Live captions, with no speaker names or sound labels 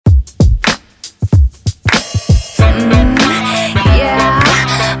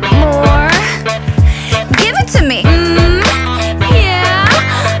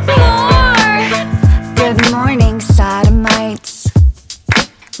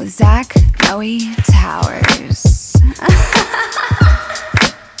with Zach, Noe, Towers.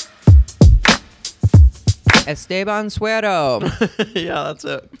 Esteban Suero. Yeah, that's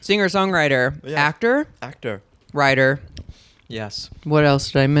it. Singer-songwriter. Yeah. Actor. Actor. Writer. Yes. What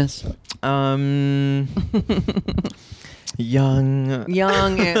else did I miss? Young.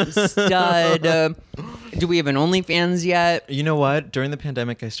 Young stud. Do we have an OnlyFans yet? You know what? During the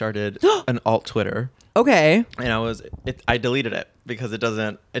pandemic, I started an alt Twitter, Okay. and I deleted it because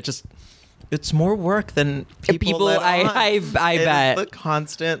it's more work than people let on. I It bet. is the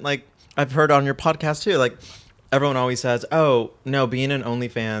constant, like, I've heard on your podcast too, like, everyone always says, oh, no, being an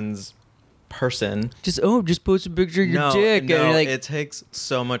OnlyFans person. Just post a picture of your No, dick. no, and you're like, it takes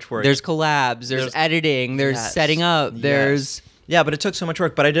so much work. there's collabs, there's editing, there's Yes. setting up, Yes. there's... Yeah, but it took so much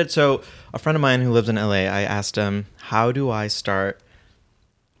work. But I did. So a friend of mine who lives in LA, I asked him, how do I start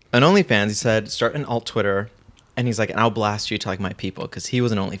an OnlyFans? He said, start an alt Twitter. And he's like, and I'll blast you to like my people, because he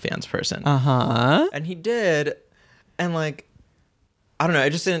was an OnlyFans person. Uh-huh. And he did. And like, I don't know,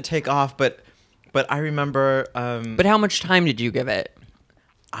 it just didn't take off. But I remember But how much time did you give it?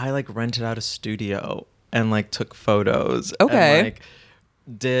 I like rented out a studio and like took photos. Okay. And, like,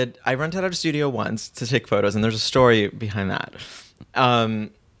 I rented out a studio once to take photos, and there's a story behind that.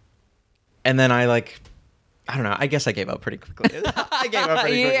 And then I don't know, I guess I gave up pretty quickly. I gave up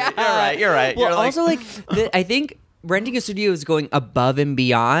pretty quickly. Yeah. You're right. Well, You're like, also, I think renting a studio is going above and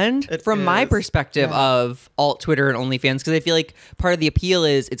beyond It from my is. perspective Yeah. of alt Twitter and OnlyFans, because I feel like part of the appeal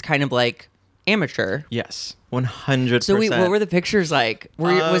is it's kind of like amateur. yes, 100%. So wait, what were the pictures like?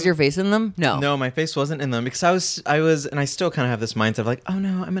 Was your face in them? No, my face wasn't in them, because I was, and I still kind of have this mindset of like, oh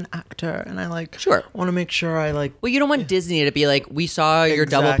no, I'm an actor, and I like Sure. want to make sure I like. Well, you don't want Disney to be like, we saw your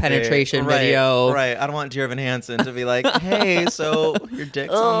double Exactly. penetration Right, video. Right. I don't want Dear Evan Hansen to be like, hey, so your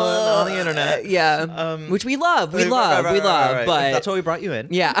dick's on the internet. Yeah. Which we love. We Right, love. right, We right, love. right. But That's why we brought you in.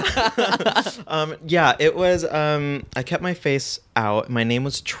 yeah. Yeah, it was, I kept my face out. My name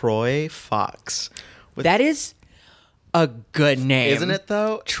was Troy Fox. That is a good name. Isn't it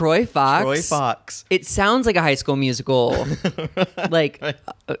though? Troy Fox. Troy Fox. It sounds like a High School Musical, like a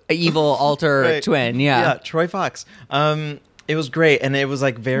evil alter Right. twin. Yeah. Troy Fox. It was great, and it was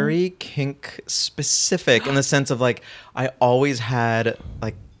like very kink specific in the sense of like I always had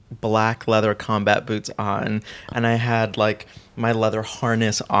like black leather combat boots on, and I had like my leather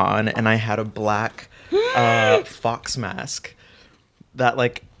harness on, and I had a black fox mask that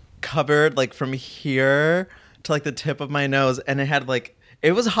like covered like from here to like the tip of my nose, and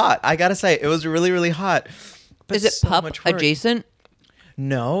it was hot. I gotta say, it was really, really hot. But Is it so pup much work. adjacent?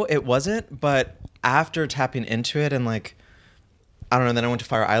 No, it wasn't. But after tapping into it, and like, I don't know, then I went to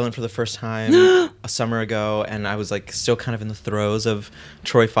Fire Island for the first time a summer ago, and I was like still kind of in the throes of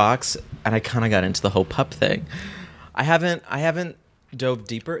Troy Fox, and I kind of got into the whole pup thing. I haven't dove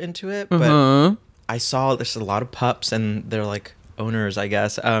deeper into it, but I saw there's a lot of pups, and they're like owners, I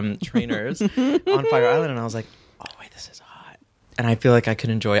guess, trainers on Fire Island, and I was like, oh wait, this is hot. And I feel like I could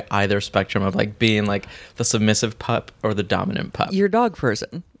enjoy either spectrum of like being like the submissive pup or the dominant pup. You're a dog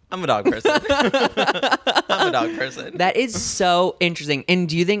person. I'm a dog person. I'm a dog person. That is so interesting. And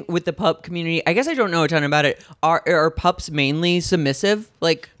do you think with the pup community, I guess I don't know a ton about it, are pups mainly submissive?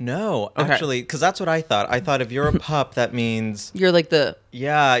 Like, No, Okay. actually, because that's what I thought. I thought if you're a pup, that means, you're like the...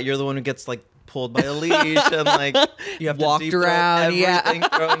 yeah, you're the one who gets like pulled by a leash and like you have Walked to deep throat around, yeah. everything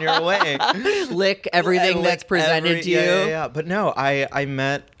thrown your way. lick everything And, that's like, presented to you. Yeah. But no, I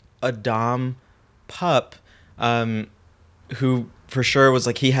met a dom pup who for sure was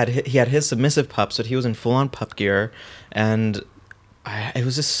like he had his submissive pup, so he was in full on pup gear, and it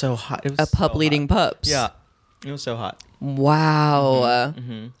was just so hot. It was A pup so leading hot. pups. Yeah, it was so hot. Wow.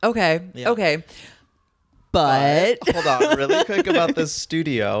 Okay. Yeah. Okay. But hold on, really quick about this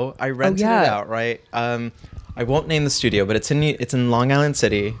studio. I rented yeah. it out, right? I won't name the studio, but it's in Long Island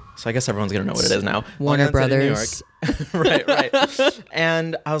City, so I guess everyone's gonna know what it is now. Warner Long Island City, New Brothers. York. right.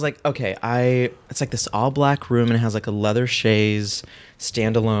 And I was like, okay, it's like this all black room, and it has like a leather chaise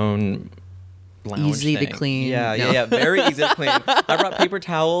standalone lounge Easy to thing. clean. Yeah, No. yeah, very easy to clean. I brought paper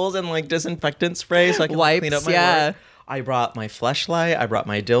towels and like disinfectant spray so I could like, clean up Wipes, my yeah. work. I brought my fleshlight, I brought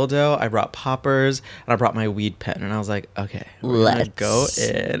my dildo, I brought poppers, and I brought my weed pen. And I was like, okay, we're gonna go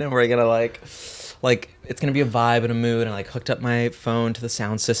in, and we're gonna like it's gonna be a vibe and a mood. And I like hooked up my phone to the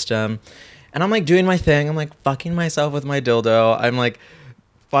sound system, and I'm like doing my thing. I'm like fucking myself with my dildo. I'm like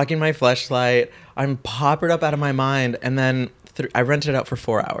fucking my fleshlight. I'm poppered up out of my mind. And then I rented it out for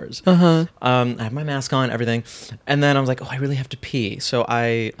 4 hours. I have my mask on, everything. And then I was like, oh, I really have to pee. So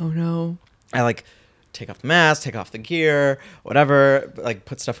I oh no. like take off the mask, take off the gear, whatever, like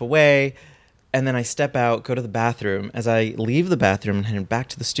put stuff away. And then I step out, go to the bathroom. As I leave the bathroom and head back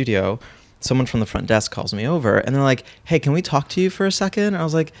to the studio, someone from the front desk calls me over and they're like, hey, can we talk to you for a second? And I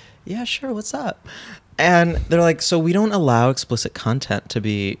was like, yeah, sure. What's up? And they're like, so we don't allow explicit content to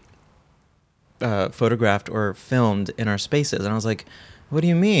be photographed or filmed in our spaces. And I was like, what do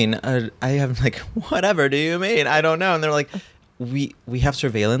you mean? I have like, whatever do you mean? I don't know. And they're like, we have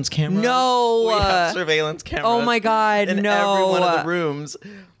surveillance cameras. No. We have surveillance cameras. Oh my God, in no. every one of the rooms.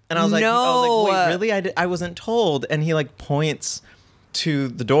 And I was like, wait, really? I wasn't told. And he like points to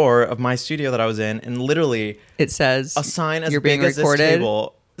the door of my studio that I was in, and literally It says a sign as you're big being as this recorded.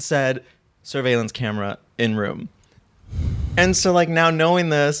 table said surveillance camera in room. And so like now knowing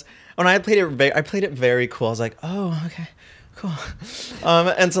this, when I played it very cool. I was like, oh, okay, cool.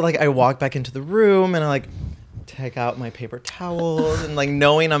 And so like I walk back into the room and I like take out my paper towels and like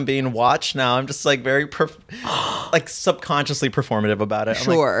knowing I'm being watched now, I'm just like very like subconsciously performative about it. I'm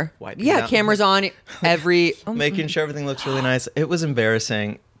Sure. like, wiping Yeah, down- cameras on every. making sure everything looks really nice. It was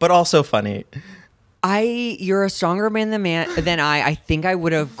embarrassing, but also funny. You're a stronger man than I. I think I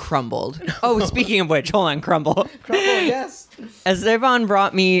would have crumbled. Oh, speaking of which, hold on, crumble. Yes. As Yvonne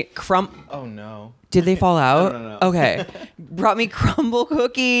brought me Oh no. Did they fall out? No. Okay. Brought me crumble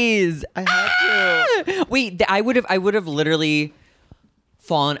cookies. I had to. Wait, I would have literally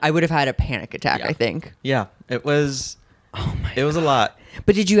fallen. I would have had a panic attack, Yeah. I think. Yeah, it was. Oh my It was a lot.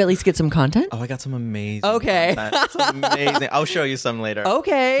 But did you at least get some content? Oh, I got some amazing. Okay. content. Some amazing. I'll show you some later.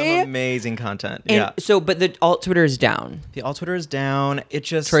 Okay. Some amazing content. And yeah. so, but the alt Twitter is down. The alt Twitter is down. It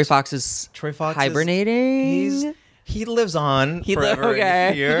just Troy Fox is hibernating. He lives on He forever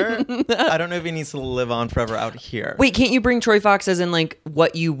okay. here. I don't know if he needs to live on forever out here. Wait, can't you bring Troy Fox as in like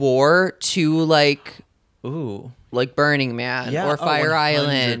what you wore to like Ooh. Burning Man Yeah. or Fire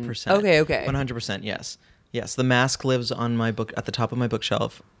Island? 100%. Okay. 100%. Yes. Yes. The mask lives on my book at the top of my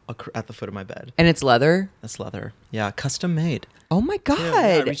bookshelf, at the foot of my bed. And it's leather. That's leather. Yeah. Custom made. Oh my god! Yeah,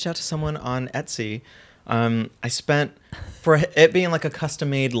 I reached out to someone on Etsy. I spent for it being like a custom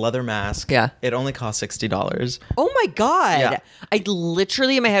made leather mask. Yeah. It only cost $60. Oh my god! Yeah. I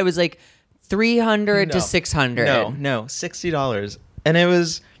literally in my head was like 300 to 600. No, $60, and it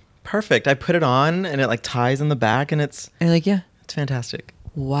was perfect. I put it on, and it like ties in the back, and it's And like yeah. fantastic.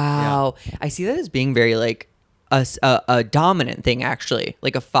 Wow. I see that as being very like a dominant thing actually,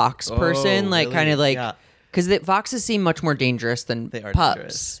 like a fox person, like really? kind of like Yeah. because the foxes seem much more dangerous than They are pups.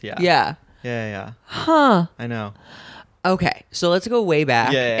 dangerous. Yeah. Yeah. Yeah. Huh. I know. Okay, so let's go way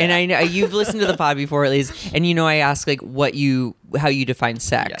back. Yeah. And I know you've listened to the pod before at least, and you know I ask like how you define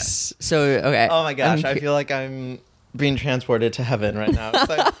sex. Yes. So okay. Oh my gosh, I feel like I'm being transported to heaven right now.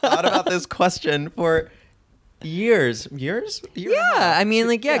 So I've thought about this question for years. Year and a Yeah, half. I mean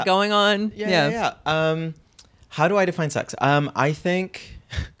like Yeah. going on. Yeah. How do I define sex? I think,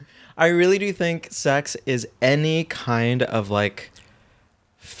 I really do think sex is any kind of like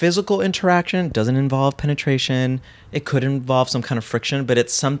physical interaction. It doesn't involve penetration. It could involve some kind of friction, but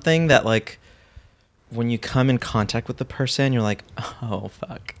it's something that like when you come in contact with the person, you're like, oh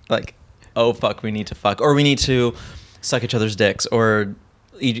fuck, like, oh fuck, we need to fuck, or we need to suck each other's dicks, or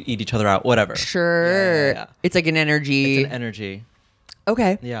eat each other out, whatever. Sure. Yeah. It's like an energy. It's an energy.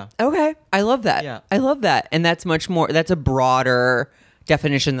 Okay. Yeah. Okay. I love that. Yeah. I love that. And that's much more, that's a broader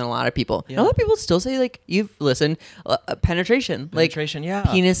definition than a lot of people. Yeah. And a lot of people still say, like, you've listened, penetration. Penetration, like, yeah.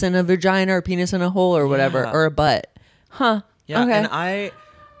 penis in a vagina or penis in a hole or whatever, Yeah. or a butt. Huh. Yeah. Okay. And I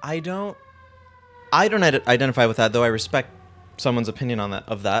don't identify with that, though I respect someone's opinion on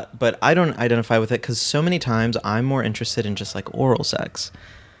that, but I don't identify with it because so many times I'm more interested in just like oral sex.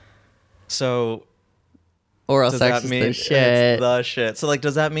 So Oral does sex that is mean the shit. it's the shit? So like,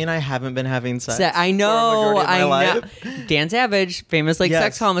 does that mean I haven't been having sex? I for a know, majority of my I know. life? Dan Savage, famous like Yes.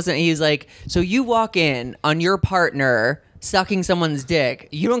 sex columnist, and he's like, so you walk in on your partner sucking someone's dick,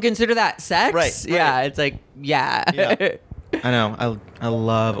 you don't consider that sex? Right, Yeah, right. it's like, yeah. Yeah. I know. I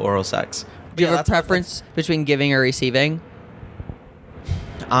love oral sex. Do you Yeah, have a preference between giving or receiving?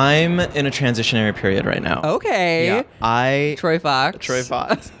 I'm in a transitionary period right now. Okay. Yeah. Troy Fox. Troy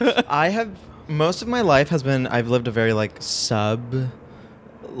Fox. I have most of my life has been I've lived a very like sub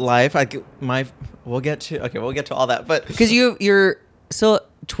life. We'll get to all that, but Because you're still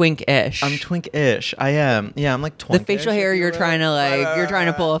twink-ish. I'm twink-ish. I am. Yeah, I'm like twink. The facial hair you're trying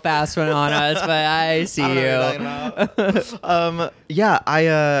to pull a fast one on us, but I see you.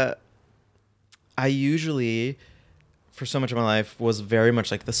 Yeah, I usually for so much of my life was very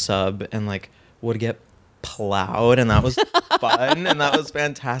much like the sub and like would get plowed, and that was fun and that was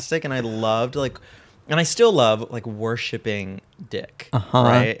fantastic, and I loved like, and I still love like worshiping dick. Uh-huh.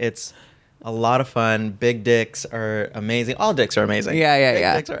 Right? It's A lot of fun. Big dicks are amazing. All dicks are amazing. Yeah.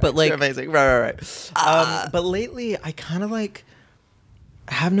 Big dicks are But, like- amazing. Right. But lately, I kind of like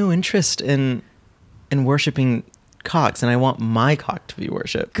have no interest in worshiping cocks, and I want my cock to be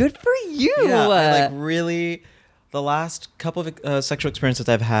worshipped. Good for you. Yeah, I like really. The last couple of sexual experiences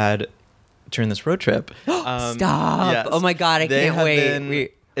I've had during this road trip. Stop. yes, Oh my God, I they can't have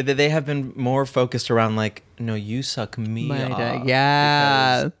wait. They have been more focused around like, no, you suck me My off. dad,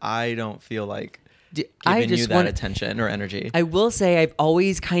 yeah. Because I don't feel like I giving you just that want attention or energy. I will say I've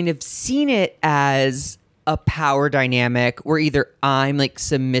always kind of seen it as a power dynamic where either I'm like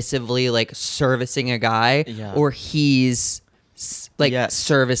submissively like servicing a guy Yeah. or he's like Yes.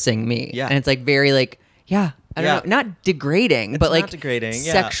 servicing me. Yeah. And it's like very like, I don't Yeah. know, not degrading, but not like degrading,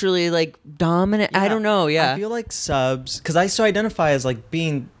 yeah. sexually like dominant. I don't know. Yeah. I feel like subs, because I so identify as like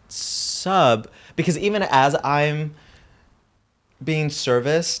being sub, because even as I'm being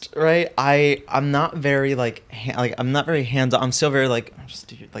serviced, right? I'm not very like I'm not very hands on. I'm still very like just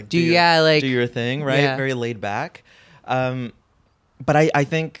do your thing, right? Yeah. Very laid back. But I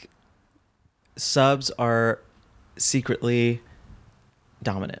think subs are secretly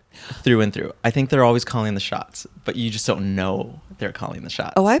dominant through and through. I think they're always calling the shots, but you just don't know they're calling the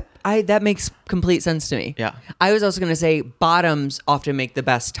shots. Oh, I that makes complete sense to me. Yeah. I was also going to say bottoms often make the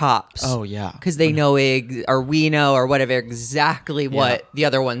best tops. Oh, yeah. Because they know or we know or whatever exactly what the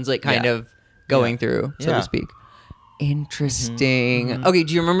other one's like kind Yeah. of going Yeah. through, so Yeah. to speak. Interesting. Okay,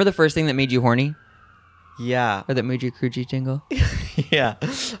 do you remember the first thing that made you horny Yeah. or that made your coochie tingle? Yeah.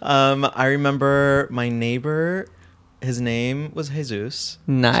 I remember my neighbor, his name was Jesus.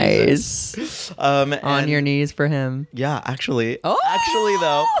 Nice. On and- your knees for him. Yeah, actually. Oh! Actually,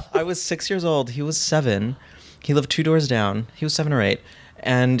 though, I was 6 years old. He was 7. He lived 2 doors down. He was 7 or 8.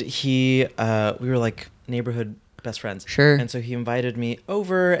 And we were like neighborhood best friends. Sure. And so he invited me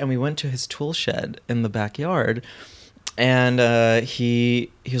over and we went to his tool shed in the backyard. And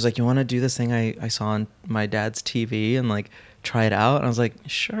he was like, you want to do this thing I saw on my dad's TV and like try it out? And I was like,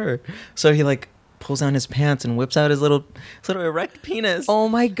 sure. So he like pulls down his pants and whips out his little erect penis. Oh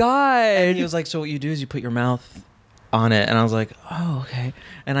my God. And he was like, so what you do is you put your mouth on it. And I was like, oh, okay.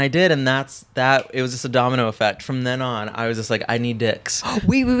 And I did. And it was just a domino effect. From then on, I was just like, I need dicks.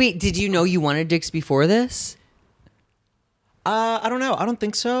 Wait. Did you know you wanted dicks before this? I don't know. I don't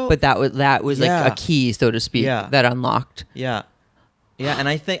think so. But that was like Yeah. a key, so to speak, Yeah. that unlocked. Yeah. And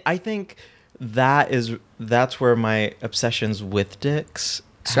I think that's where my obsessions with dicks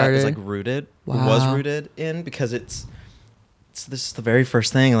Started? is like rooted. Wow. Was rooted in, because it's this is the very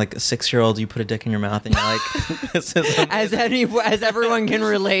first thing. Like a 6-year-old, you put a dick in your mouth and you're like, this is amazing. As everyone can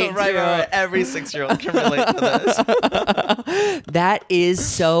relate right. Every 6-year-old can relate to this. That is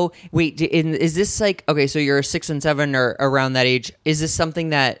so. Wait, is this like okay? So you're 6 and 7 or around that age. Is this something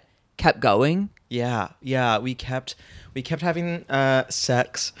that kept going? Yeah. We kept having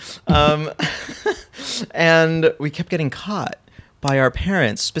sex, and we kept getting caught by our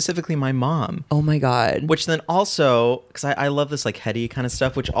parents, specifically my mom. Oh my God. Which then also, because I love this like heady kind of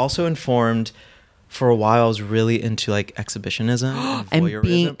stuff, which also informed. For a while, I was really into like exhibitionism and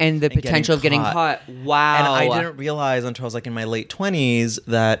voyeurism and the potential of getting caught. Wow. And I didn't realize until I was like in my late 20s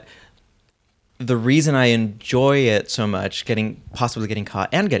that the reason I enjoy it so much, possibly getting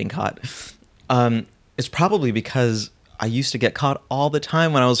caught, is probably because I used to get caught all the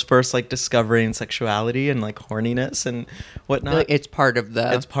time when I was first like discovering sexuality and like horniness and whatnot. It's part of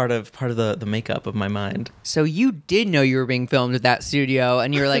the. It's part of the makeup of my mind. So you did know you were being filmed at that studio,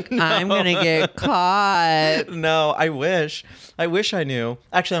 and you were like, "I'm gonna get caught." No, I wish I knew.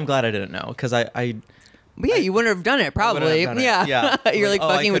 Actually, I'm glad I didn't know, because But yeah, you wouldn't have done it probably. done it. Yeah. Yeah. You're like Like,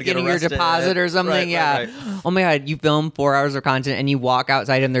 oh, I fucking could with get getting your arrested. deposit or something. Right, yeah. right. Oh my God, you film 4 hours of content and you walk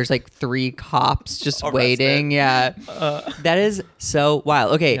outside and there's like 3 cops just Arrested. waiting. Yeah. That is so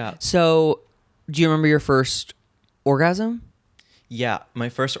wild. Okay. Yeah. So do you remember your first orgasm? Yeah, my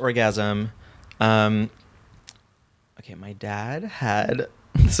first orgasm. Okay, my dad had.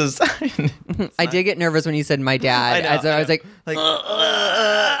 This is. I did get nervous when you said my dad. I know, I was like,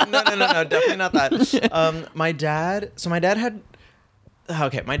 no, definitely not that. My dad had.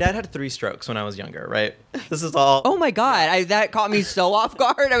 Okay, my dad had 3 strokes when I was younger. Right. This is all. oh my God, that caught me so off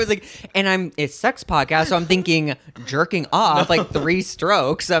guard. I was like, and it's sex podcast, so I'm thinking jerking off, like 3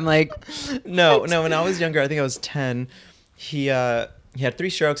 strokes. I'm like, No. When I was younger, I think I was 10. He had 3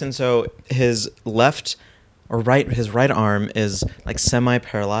 strokes, and so his right arm is like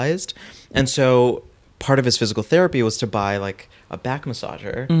semi-paralyzed, and so part of his physical therapy was to buy like a back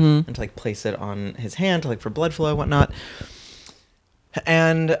massager and to like place it on his hand to like for blood flow and whatnot.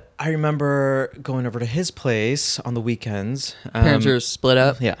 And I remember going over to his place on the weekends. Parents are split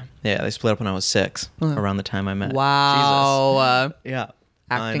up. Yeah, they split up when I was 6, around the time I met. Wow. Jesus. Yeah,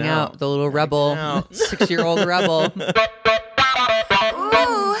 Acting I know. out, the little rebel, out. 6-year-old rebel.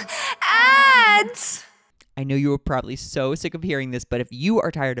 Ooh, ads! I know you are probably so sick of hearing this, but if you are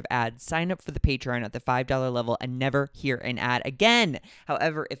tired of ads, sign up for the Patreon at the $5 level and never hear an ad again.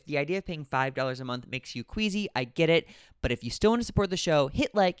 However, if the idea of paying $5 a month makes you queasy, I get it. But if you still want to support the show,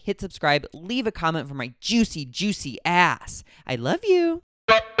 hit like, hit subscribe, leave a comment for my juicy, juicy ass. I love you.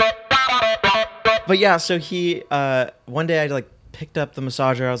 But yeah, so he one day I like picked up the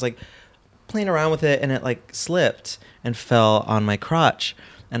massager. I was like playing around with it, and it like slipped and fell on my crotch.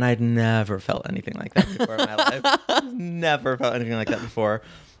 And I'd never felt anything like that before in my life. Never felt anything like that before.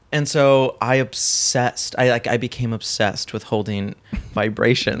 And so I became obsessed with holding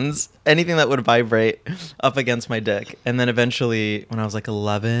vibrations, anything that would vibrate up against my dick. And then eventually, when I was like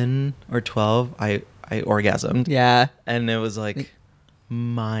 11 or 12, I orgasmed. Yeah, And it was like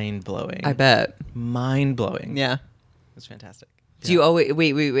mind blowing. I bet. Mind blowing. Yeah. It was fantastic. Do you always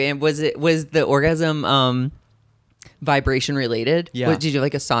wait? Was the orgasm vibration related? Yeah. Did you do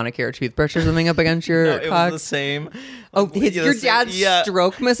like a Sonicare toothbrush or something up against your No, it cock? was the same. Oh, your dad's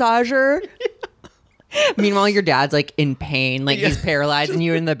stroke massager? Meanwhile, your dad's like in pain, like he's paralyzed, and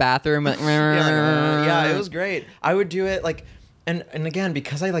you're in the bathroom. Like, Yeah, it was great. I would do it like, and again,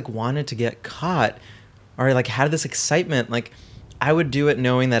 because I like wanted to get caught, or I like had this excitement, like I would do it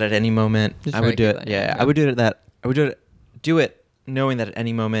knowing that at any moment Just I would do it. regulate, Yeah, yeah. I would do it knowing that at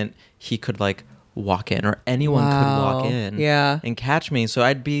any moment he could like walk in, or anyone could walk Wow. in, Yeah. and catch me. So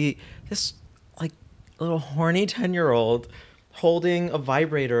I'd be this like little horny 10-year-old holding a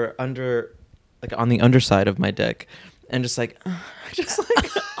vibrator under, like on the underside of my dick, and just like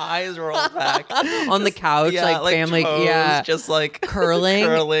eyes rolled back On the Just- couch, like family- toes, yeah. just like Curling.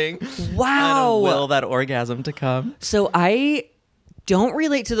 curling. Wow. Trying to will that orgasm to come. So I don't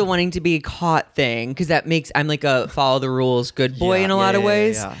relate to the wanting to be caught thing, because I'm like a follow the rules good boy Yeah, in a lot of yeah,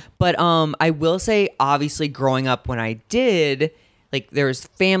 ways. yeah. But I will say, obviously, growing up when I did, like there's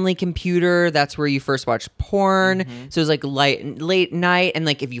family computer. That's where you first watch porn. Mm-hmm. So it was like late night, and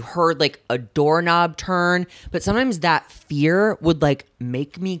like if you heard like a doorknob turn, but sometimes that fear would like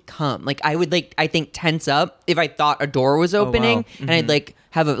make me come. Like I would I think tense up if I thought a door was opening, wow. and I'd like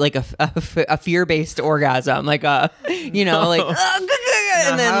have a fear-based orgasm, like like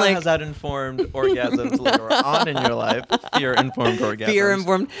and then how like has that informed orgasms later on in your life? Fear-informed orgasms. fear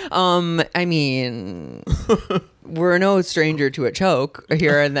informed. I mean, we're no stranger to a choke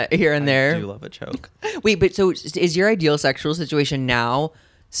here and there. I do love a choke. Wait, but so is your ideal sexual situation now,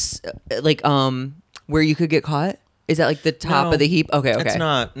 like where you could get caught? Is that like the top No, of the heap? Okay. It's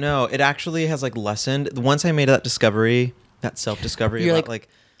not. No, it actually has like lessened. Once I made that discovery, that self-discovery You're about like,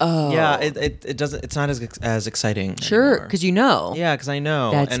 oh yeah, it doesn't. It's not as exciting. Sure, anymore. because you know. Yeah, because I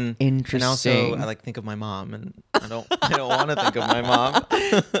know. That's and interesting. And also, I like think of my mom, and I don't want to think of my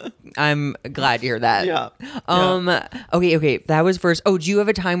mom. I'm glad to hear that. Yeah. Okay. That was first. Oh, do you have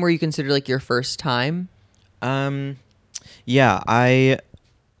a time where you consider like your first time? Yeah, I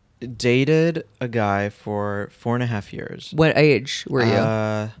dated a guy for 4.5 years. What age were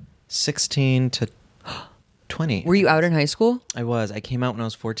you? 16 to 20. Were you out in high school? I was. I came out when I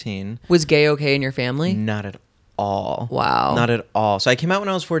was 14. Was gay okay in your family? Not at all. Wow. Not at all. So I came out when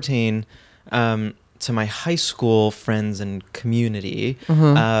I was 14 to my high school friends and community,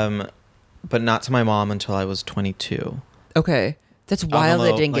 but not to my mom until I was 22. Okay. That's wild that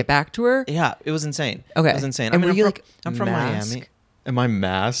Although, didn't like- get back to her. Yeah, it was insane. Okay. It was insane. And were you, I'm from mask? Miami. Am I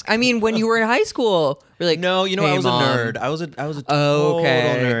masked? I mean, when you were in high school, you're like, no, you know, hey, I was Mom. a nerd. I was a total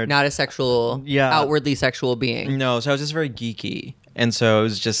Okay. nerd. Not a sexual, Yeah. outwardly sexual being. No, so I was just very geeky, and so it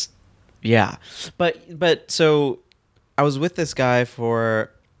was just, yeah. But so I was with this guy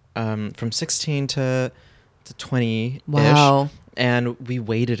for from 16 to 20. Wow. And we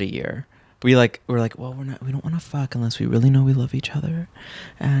waited a year. We were like, well, we don't want to fuck unless we really know we love each other,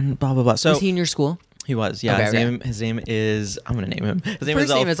 and blah blah blah. So Was he in your school? he was, yeah. Okay, His name is, I'm gonna name him. His name First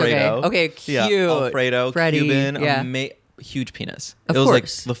is name is Alfredo. okay. Okay, Yeah, cute. Alfredo, Freddie, Cuban, yeah. huge penis. Of it was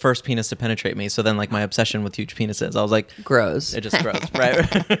course. like the first penis to penetrate me. So then, like my obsession with huge penises, I was like, Gross. it just grows,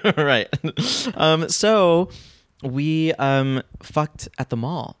 right? Right. So we fucked at the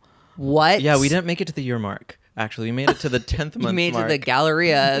mall. What? Yeah, we didn't make it to the year mark. Actually, we made it to the 10th month You made it mark. to the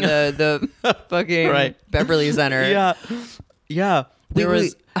Galleria, the fucking Right. Beverly Center. Yeah. There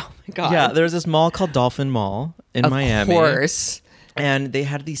was. Oh my god. Yeah, there was this mall called Dolphin Mall in Of Miami. course. And they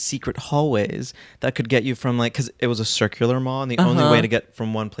had these secret hallways that could get you from like, because it was a circular mall, and the only way to get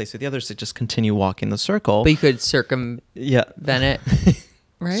from one place to the other is to just continue walking the circle. But you could circumvent Yeah. it,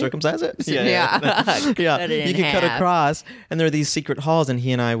 right? Circumcise it? Yeah. Yeah. Cut it in You could cut half. across, and there were these secret halls, and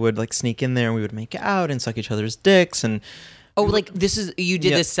he and I would like sneak in there, and we would make out and suck each other's dicks, and Oh, like you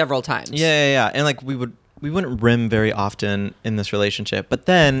did Yeah. this several times. yeah. And like we wouldn't rim very often in this relationship. But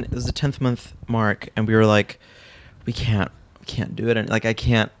then it was the 10th month mark, and we were like, we can't do it, and like I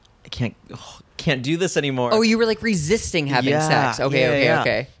can't do this anymore. Oh, you were like resisting having sex.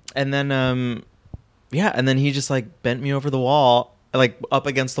 Okay. And then and then he just like bent me over the wall, like up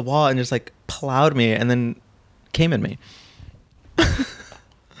against the wall, and just like plowed me, and then came in me.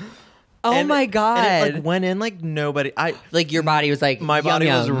 Oh And- my God. And it like went in like nobody. Like your body was like, My yum, body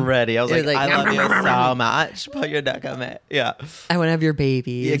was yum. ready. I was It like, I love yum, you yum, yum, so yum. much. Put your dick on me. Yeah. I want to have your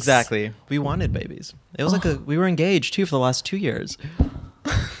babies. Exactly. We wanted babies. It was like we were engaged too for the last 2 years.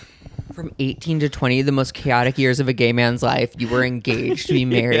 From 18 to 20, the most chaotic years of a gay man's life, you were engaged to be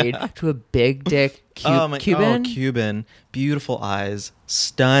married to a big dick Cuban. Cuban. Beautiful eyes.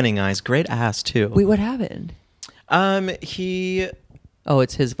 Stunning eyes. Great ass too. Wait, what happened? He Oh,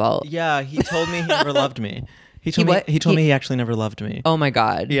 it's his fault. he told me he never loved me. He told what? me he told me he actually never loved me. Oh my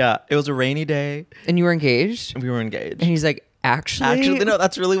God. Yeah, it was a rainy day And you were engaged? and we were engaged. And he's like, actually, Actually, no,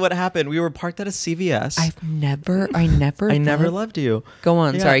 that's really what happened. We were parked at a CVS. I never loved you. Go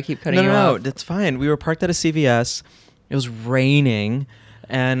on. Sorry, I keep cutting you No, off. that's fine. We were parked at a CVS. It was raining,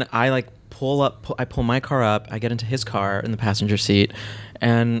 and I like I pull my car up. I get into his car in the passenger seat,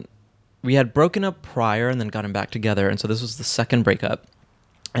 and we had broken up prior and then gotten back together. And so this was the second breakup.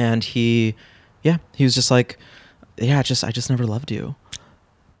 And he was just like, I just never loved you.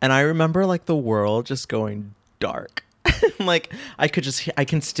 And I remember like the world just going dark. Like I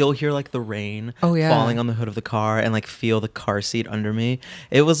can still hear like the rain falling on the hood of the car and like feel the car seat under me.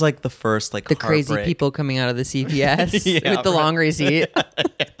 It was like the first like The crazy heartbreak. people coming out of the CVS Yeah, with the right. long receipt.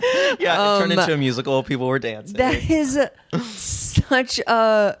 Yeah, it turned into a musical. People were dancing. That is such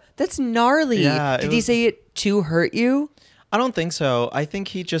that's gnarly. Yeah, Did it he was- say it to hurt you? I don't think so. I think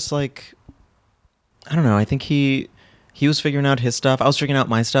he just like, I don't know. I think he was figuring out his stuff. I was figuring out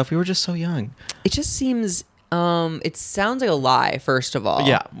my stuff. We were just so young. It just seems it sounds like a lie, first of all.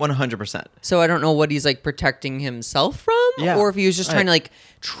 Yeah, 100%. So I don't know what he's like protecting himself from, Yeah, or if he was just trying to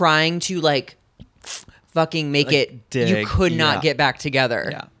fucking make Like, it you dig, could not yeah. get back together.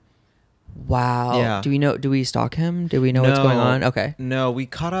 Yeah. Wow. Yeah. Do we stalk him? Do we know what's going on? Okay. No, we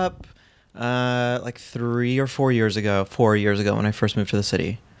caught up like 3 or 4 years ago. 4 years ago when I first moved to the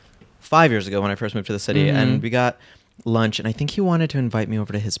city. 5 years ago when I first moved to the city, Mm-hmm. and we got lunch, and I think he wanted to invite me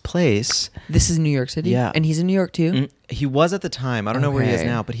over to his place. This is New York City? Yeah. And he's in New York too? He was at the time. I don't know where he is Okay.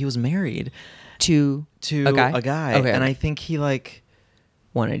 now, but he was married To to a guy? a guy. Okay. And I think he like,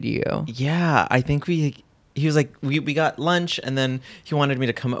 wanted you. yeah, I think he was like, we got lunch, and then he wanted me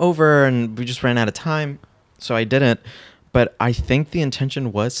to come over, and we just ran out of time, so I didn't. But I think the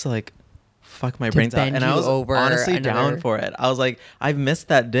intention was to like fuck my To brains out, bend and I you was over honestly down another- for it. I was like, I've missed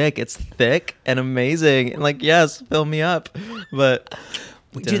that dick. It's thick and amazing, and like, yes, fill me up. But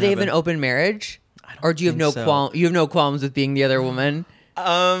Do they have an open marriage? Or do you have think so. you have no qualms with being the other woman?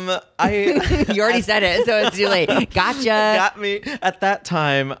 I You already said it, so it's too late. Gotcha. got me at that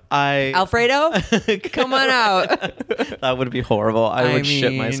time. Alfredo, come on out. That would be horrible. I would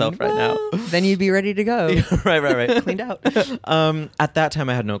shit myself right now. Then you'd be ready to go. right. Cleaned out. At that time,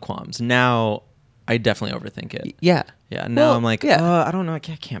 I had no qualms. Now, I definitely overthink it. Yeah. Yeah. Now Well, I'm like, yeah. I don't know. I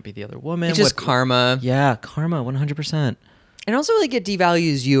can't be the other woman. It's just What- karma. Yeah, karma, 100%. And also, like, it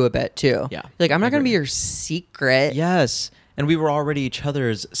devalues you a bit, too. Yeah, Like, I'm I not going to be agree. your secret. Yes. And we were already each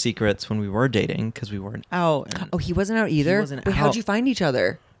other's secrets when we were dating because we weren't out. And Oh, he wasn't out either? wasn't Wait, how'd out. you find each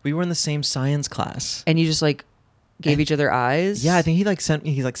other? we were in the same science class. And you just, like, gave each other eyes? Yeah, I think he sent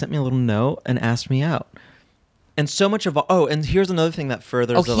me a little note and asked me out. And so much of and here's another thing that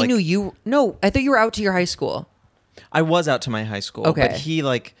furthers. Oh, the, he like, knew you. No, I thought you were out to your high school. I was out to my high school. Okay. But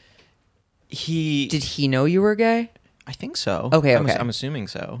he Did he know you were gay? I think so. Okay, I'm, okay. I'm assuming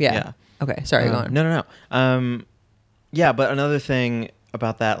so. Yeah. Okay, sorry, go on. No. Yeah, but another thing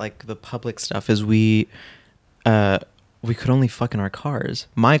about that, like the public stuff, is we could only fuck in our cars.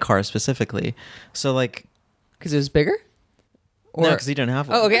 My car specifically. So like, Because it was bigger? no, because he didn't have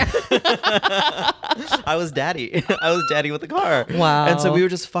one. Oh, okay. I was daddy. I was daddy with the car. Wow. And so we would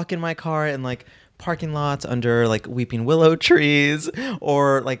just fuck in my car in like parking lots under like weeping willow trees,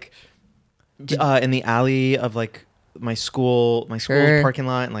 or like in the alley of like my school's Sure. parking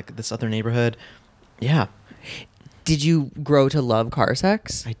lot in like this other neighborhood. Yeah, Did you grow to love car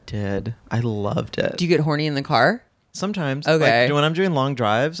sex? I did. I loved it. Do you get horny in the car? Sometimes. Okay. Like, when I'm doing long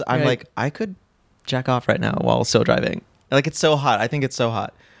drives, I'm Right. like, I could jack off right now while still driving. Like, it's so hot. I think it's so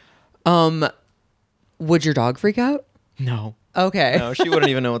hot. Would your dog freak out? No. Okay. No, she wouldn't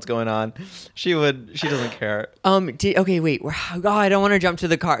even know what's going on. She doesn't care. Okay, wait. God, I don't want to jump to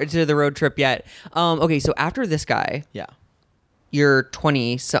the road trip yet. Okay, so after this guy, Yeah. you're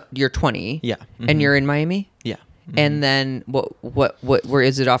 20. You're 20. Yeah. And you're in Miami. Yeah. And then where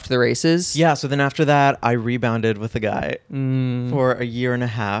is it off to the races? Yeah, so then after that, I rebounded with a guy for a year and a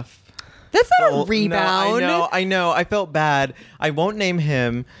half. That's not Oh, a rebound. No, I know. I felt bad. I won't name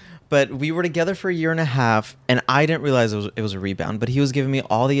him, but we were together for a year and a half, and I didn't realize it was a rebound, but he was giving me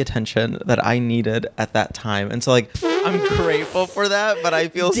all the attention that I needed at that time. And so, like, I'm grateful for that, but I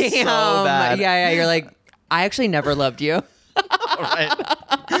feel so bad. Yeah. You're like, I actually never loved you. Right.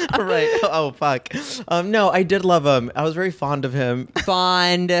 Right. Oh, fuck. No, I did love him. I was very fond of him.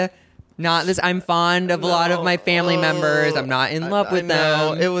 Fond. Not this. I'm fond of a lot of my family members. I'm not in love with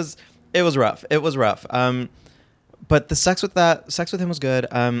No, them. it was rough. It was rough. But the sex with him was good.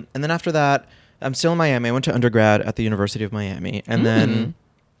 And then after that, I'm still in Miami. I went to undergrad at the University of Miami, and then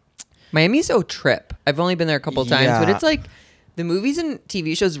Miami's so trip. I've only been there a couple times, but Yeah. it's like the movies and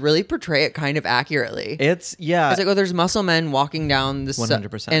TV shows really portray it kind of accurately. it's It's like, oh, there's muscle men walking down the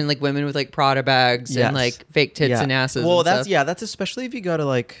 100%. and like women with like Prada bags Yes. and like fake tits Yeah. and asses. Well, and that's stuff. that's especially if you go to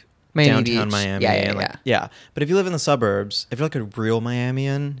like Miami downtown Beach. Miami. Yeah, and, like, yeah. But if you live in the suburbs, if you're like a real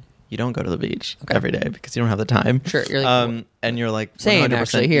Miamian, you don't go to the beach every day because you don't have the time. Sure, you're like, and you're like same 100%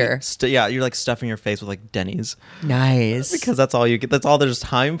 actually here. You're like stuffing your face with like Denny's Nice. because that's all you get. That's all there's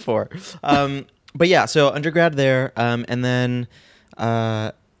time for. But yeah, so undergrad there, and then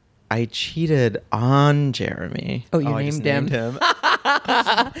I cheated on Jeremy. Oh, you I just named him. him.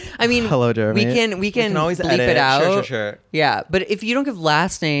 I mean, Hello, Jeremy. We can always bleep edit. it out. Sure. Yeah, but if you don't give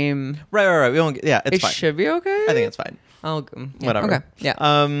last name, Right. We won't. Yeah, it's it fine. should be okay. I think it's fine. Yeah, Whatever. Okay.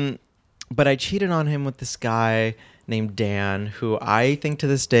 Yeah. But I cheated on him with this guy named Dan, who I think to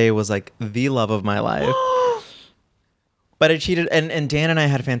this day was like the love of my life. But I cheated, and Dan and I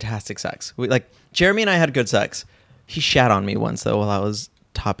had fantastic sex. Jeremy and I had good sex. He shat on me once though while I was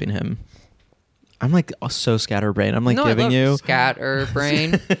topping him. I'm like so scatterbrained. I'm like no, giving I love you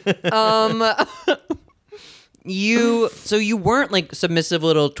scatterbrain. You weren't like submissive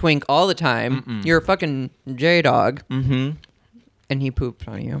little twink all the time. You're a fucking J dog. Mm-hmm. And he pooped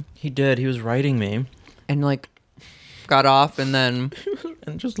on you He did. He was writing me and like got off and then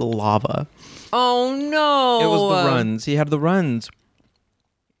and just lava. oh no, It was the runs. He had the runs.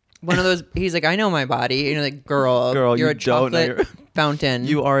 One of those. He's like, I know my body. And you're like, girl, Girl, you're you a don't know chocolate fountain.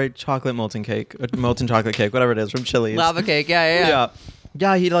 You are a chocolate molten cake, a molten chocolate cake, whatever it is from Chili's. lava cake. Yeah.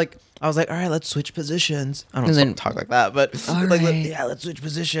 Yeah. He like. I was like, all right, let's switch positions. I don't And then- talk like that, but All like, right. let's switch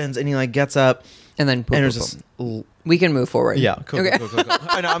positions. And he like gets up, And then poop, and it poop, was poop. just, We can move forward. yeah, cool.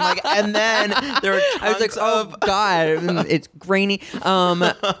 I know. I'm like, and then there were I was like, chunks oh of god, it's grainy.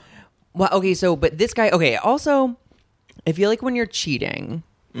 Well, okay, so but this guy. Okay, also, I feel like when you're cheating,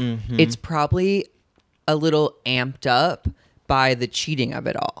 it's probably a little amped up by the cheating of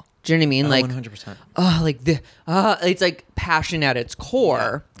it all. Do you know what I mean? Like, 100%. it's like passion at its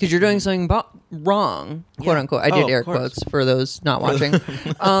core because you're doing something wrong, quote unquote. I did air of course. quotes for those not watching.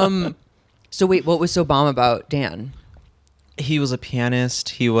 So wait, what was so bomb about Dan? He was a pianist.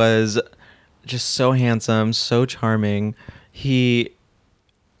 He was just so handsome, so charming. He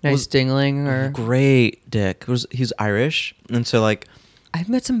Nice was dingling or great dick. He's Irish, and so like I've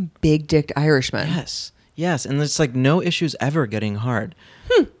met some big dicked Irishmen. yes, and there's like no issues ever getting hard.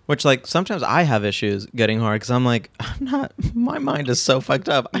 Which like sometimes I have issues getting hard because I'm like I'm not. My mind is so fucked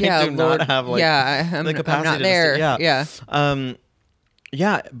up. Yeah, I do not have like I'm the capacity not to there. yeah.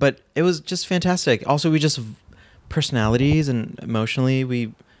 Yeah, but it was just fantastic. Also, we just personalities and emotionally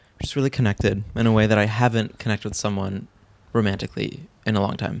we just really connected in a way that I haven't connected with someone romantically in a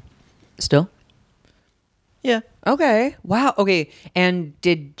long time. Still? Yeah. Okay. Wow. Okay. And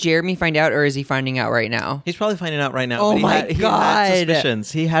did Jeremy find out, or is he finding out right now? He's probably finding out right now. Oh but my he God. had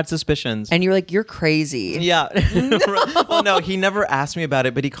suspicions. He had suspicions. And you're like, you're crazy. Yeah. Well, no, he never asked me about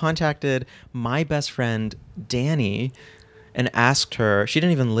it, but he contacted my best friend, Danny, and asked her. She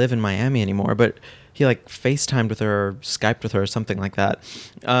didn't even live in Miami anymore, but he like FaceTimed with her or Skyped with her or something like that.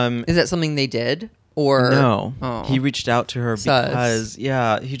 Is that something they did? Or No. Oh. He reached out to her Sus. because,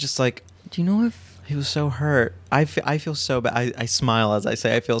 yeah, he just like, Do you know if he was so hurt. I feel so bad. I smile as I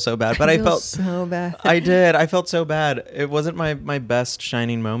say I feel so bad, but I feel felt so bad? I did. I felt so bad. It wasn't my best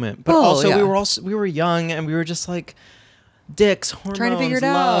shining moment. But Oh, also yeah. we were young and we were just like dicks, hormones, Trying to figure it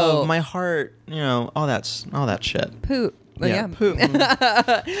love, out. my heart, all that shit. poop. yeah.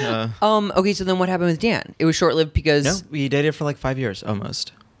 Putin. Okay, so then what happened with Dan? It was short lived because No, we dated for like 5 years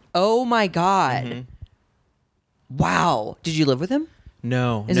almost. oh my god, wow! Did you live with him?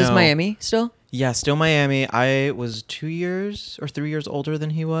 No. Is this Miami still? Yeah, still Miami. I was 2 years or 3 years older than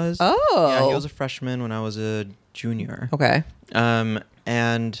he was. Oh, Yeah, he was a freshman when I was a junior. okay.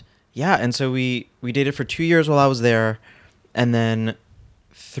 And yeah, and so we dated for 2 years while I was there, and then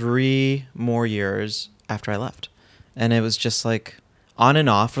 3 more years after I left. And it was just like on and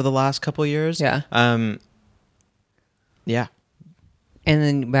off for the last couple years. Yeah. Yeah. And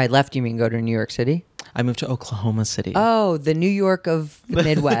then by left, you mean go to New York City? I moved to Oklahoma City. Oh, the New York of the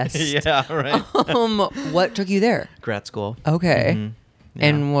Midwest. Yeah, right. What took you there? Grad school. Okay. Mhm. Yeah.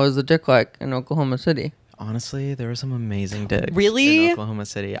 And what was the dick like in Oklahoma City? Honestly, there were some amazing dicks. Really? In Oklahoma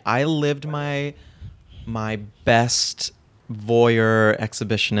City. I lived my best voyeur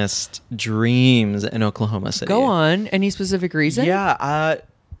exhibitionist dreams in Oklahoma City. Go on. Any specific reason? Yeah.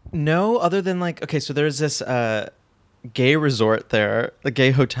 No, other than like, okay, so there's this gay resort there, a gay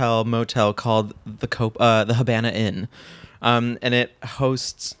hotel motel called the Habana Inn, and it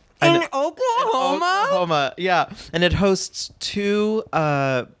hosts In Oklahoma? Oklahoma, yeah, and it hosts 2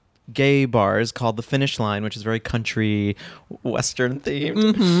 gay bars called the Finish Line, which is very country western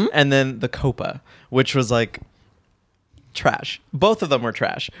themed, and then the Copa, which was like trash. Both of them were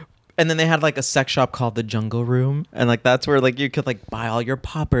trash. And then they had like a sex shop called the Jungle Room, and like that's where like you could like buy all your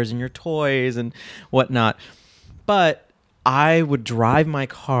poppers and your toys and whatnot. But I would drive my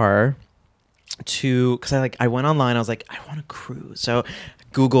car to, because I went online, I was like, I want to cruise. So I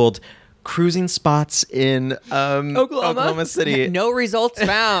Googled cruising spots in Oklahoma City. No results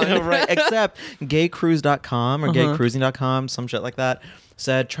found. Right, except gaycruise.com or gaycruising.com, some shit like that,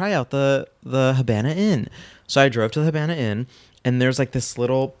 said try out the Habana Inn. So I drove to the Habana Inn, and there's like this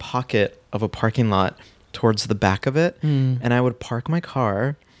little pocket of a parking lot towards the back of it, and I would park my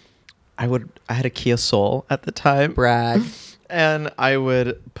car. I had a Kia Soul at the time. Brag. And I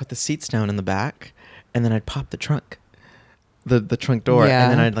would put the seats down in the back, and then I'd pop the trunk, the trunk door, Yeah.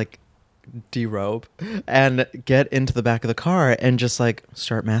 and then I'd like derobe and get into the back of the car and just like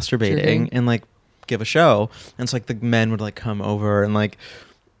start masturbating Jerking. and like give a show. And so like the men would like come over and like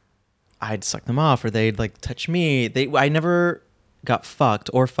I'd suck them off, or they'd like touch me. I never got fucked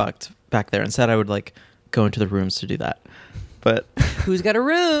back there. Instead, I would like go into the rooms to do that. But Who's got a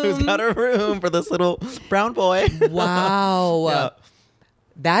room? who's got a room for this little brown boy? Wow. Yeah.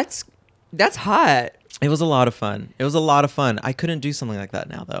 That's hot. It was a lot of fun. I couldn't do something like that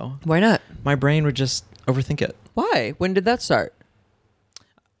now, though. Why not? My brain would just overthink it. Why? When did that start?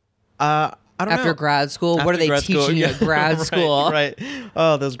 I don't know. After grad school? What After are they grad school, teaching you yeah. at grad Right, school? Right.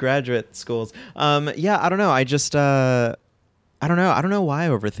 Oh, those graduate schools. Yeah, I don't know. I just, I don't know. I don't know why I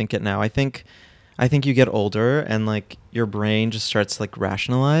overthink it now. I think you get older and like your brain just starts to like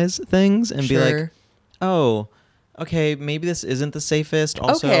rationalize things and be like, Sure. oh, okay, maybe this isn't the safest.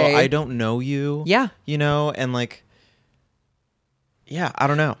 Also, Okay. I don't know you. Yeah. You know, and like, yeah, I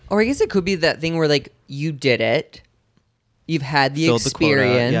don't know. Or I guess it could be that thing where like you did it, you've had the Filled the quota,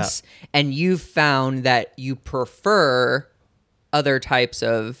 experience, and you've found that you prefer other types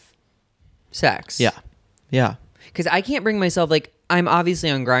of sex. Yeah. Yeah. Because I can't bring myself, like, I'm obviously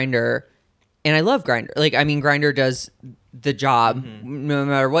on Grindr, and I love Grindr. Like, I mean, Grindr does the job, no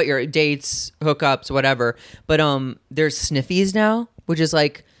matter what your dates, hookups, whatever. But there's Sniffies now, which is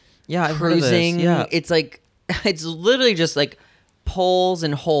like Yeah, I've heard of this. cruising. Yeah. It's like, it's literally just like poles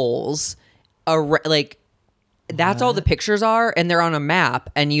and holes. Like, that's all the pictures are, and they're on a map,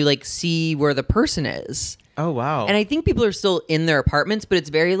 and you like see where the person is. Oh, wow. And I think people are still in their apartments, but it's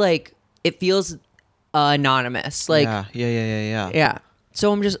very like, it feels anonymous. Like, yeah. yeah.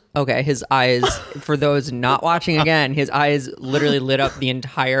 So I'm just, okay, his eyes, for those not watching again, his eyes literally lit up the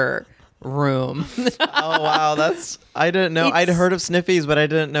entire room. Oh, wow. I didn't know. I'd It's- heard of Sniffies, but I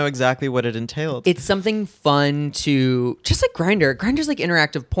didn't know exactly what it entailed. It's something fun to, just like Grindr. Grindr's like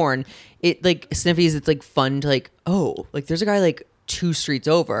interactive porn. It like Sniffies, it's like fun to like, oh, like there's a guy like 2 streets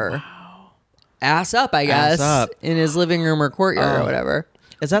over. Wow. Ass up, I Ass guess. up. In his living room or courtyard or Oh. whatever.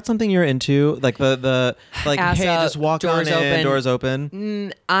 Is that something you're into? Like the like, Ass hey, up, just walk doors on in, open. doors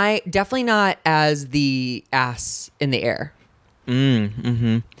open. I definitely not as the ass in the air.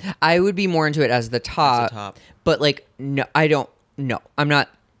 Mm-hmm. I would be more into it as the top. top. But like, no, I don't. No, I'm not.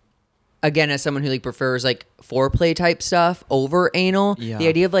 Again, as someone who like prefers like foreplay type stuff over anal, Yeah. the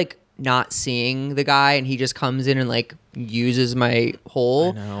idea of like not seeing the guy and he just comes in and like uses my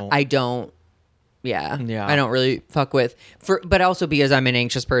hole, I know. I don't. Yeah, Yeah. I don't really fuck with. But also because I'm an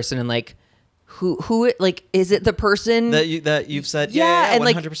anxious person and like, who like is it the person That you've said yeah, and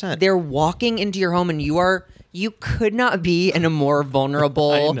 100%. like they're walking into your home and you are You could not be in a more I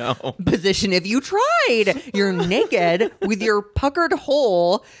vulnerable know. position if you tried. You're naked with your puckered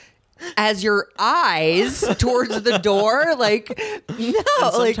hole as your eyes towards the door. Like, no,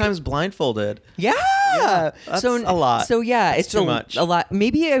 And like, sometimes blindfolded. yeah. that's a lot. So yeah, That's it's too much. a lot.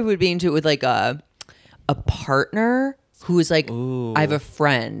 Maybe I would be into it with like a partner who is like, Ooh. I have a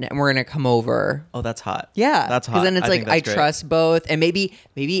friend and we're gonna come over. Oh, that's hot. Yeah, That's hot. Because then it's think like I that's great. trust both, and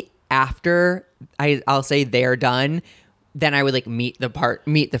maybe after I'll say they're done, then I would like meet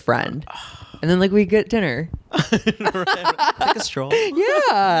the friend, and then like we get dinner. Take a stroll.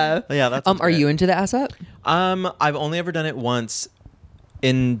 Yeah. Yeah, that's. Are you into the ass up? I've only ever done it once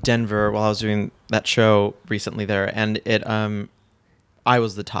in Denver while I was doing that show recently there, and it I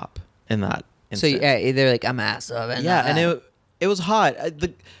was the top in that. So instance. yeah, they're like I'm ass up, and Yeah, and it was hot.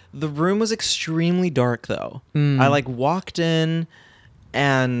 The room was extremely dark though. I like walked in,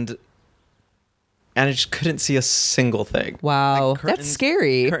 and I just couldn't see a single thing. Wow, Like, that's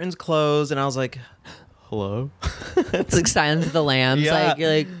scary. Curtains closed, and I was like, "Hello." It's like Silence of the Lambs. Yeah. Like you're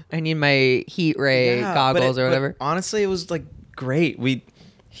like I need my heat ray Yeah, goggles but or whatever. honestly, it was like great.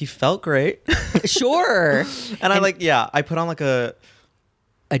 He felt great, Sure. and I I put on like a.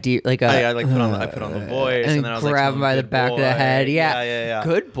 A deep like a I put on the voice, and then I was like, grab him by the "Good back of the boy." head. Yeah. yeah.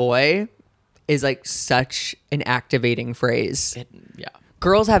 Good boy is like such an activating phrase. Yeah.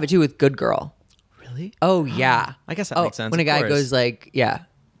 Girls have it too with good girl. Really? Oh yeah. I guess that makes sense. When a of guy course. goes like, yeah,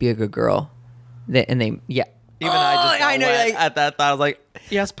 be a good girl. Yeah. Even I just got wet like, at that thought. I was like,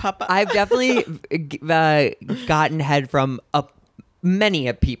 yes, Papa. I've definitely gotten head from many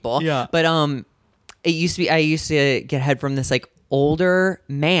of people. Yeah. But I used to get head from this like older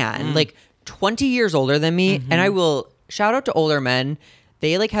man, like 20 years older than me. And I will shout out to older men.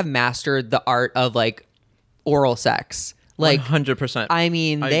 They like have mastered the art of like oral sex. Like 100%. I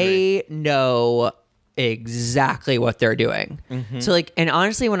mean, I they know exactly what they're doing. So like, and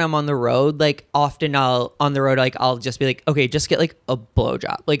honestly, when I'm on the road, like often I'll just be like, okay, just get like a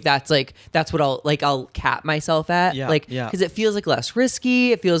blowjob. Like that's what I'll cap myself at. Yeah, Like, yeah. cause it feels like less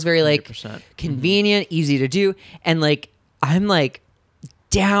risky. It feels very like 100%. convenient, easy to do. And like, I'm like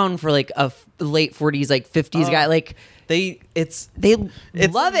down for like a late 40s, like 50s guy. Like It's they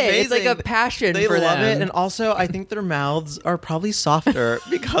love it. It's like a amazing. passion They for love them. it, and also I think their mouths are probably softer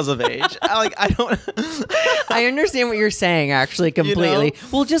because of age. I don't. I understand what you're saying, actually, completely.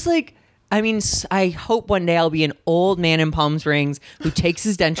 Well, just like, I mean, I hope one day I'll be an old man in Palm Springs who takes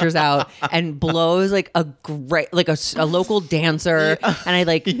his dentures out and blows like a great, like a local dancer, and I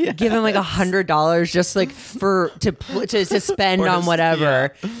like give him like $100 just like to spend Or on just-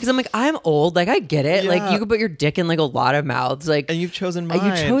 whatever. Because I'm like, I'm old, like I get it. Like Yeah. you could put your dick in like a lot of mouths, like And you've chosen mine.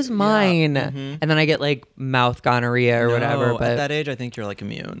 you chose Yeah. mine, Mhm. and then I get like mouth gonorrhea or No, whatever. But at that age, I think you're like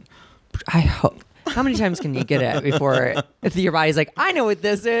immune. I hope. How many times can you get it before your body's like, I know what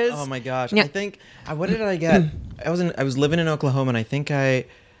this is? Oh my gosh! Yeah. I think what did I get? I was living in Oklahoma, and I think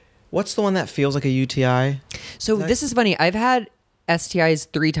what's the one that feels like a UTI? So this is funny. I've had STIs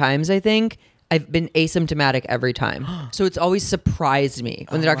 3 times, I think. I've been asymptomatic every time. So it's always surprised me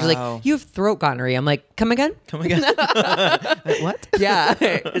when the Oh, doctor's wow. like, you have throat gonorrhea. I'm like, come again? Come again? What?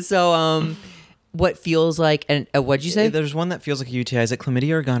 Yeah. So what feels like, and what'd you say? There's one that feels like a UTI. Is it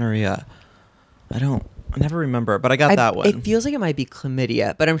chlamydia or gonorrhea? I never remember, but I got that one. It feels like it might be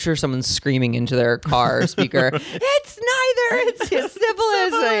chlamydia, but I'm sure someone's screaming into their car speaker. It's neither. It's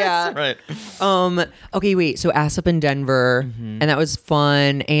syphilis. So, yeah. Right. Okay, wait. So ass up in Denver, and that was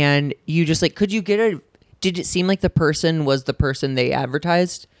fun. And you just like, did it seem like the person was the person they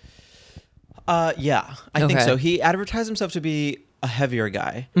advertised? Yeah, I think Okay. so. He advertised himself to be a heavier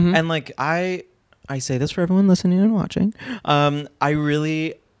guy, and like I say this for everyone listening and watching. I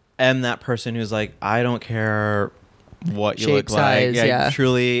really am that person who's like, I don't care what you Shape, look size, like. yeah.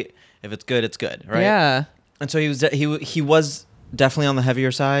 Truly, if it's good, it's good, right? Yeah. And so he was definitely on the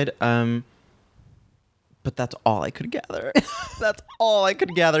heavier side. But that's all I could gather. That's all I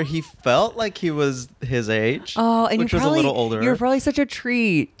could gather. He felt like he was his age. Oh, and which you was probably, a little older. You're probably such a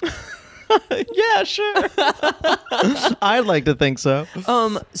treat. Yeah, sure. I'd like to think so.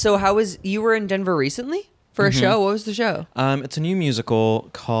 So you were in Denver recently for a show? What was the show? It's a new musical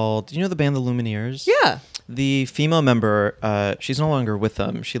called, do you know the band The Lumineers? Yeah. The female member, she's no longer with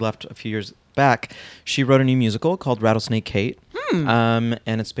them. She left a few years back. She wrote a new musical called Rattlesnake Kate. And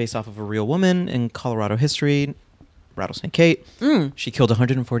it's based off of a real woman in Colorado history, Rattlesnake Kate. She killed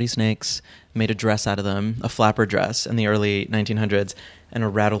 140 snakes, made a dress out of them, a flapper dress in the early 1900s, and a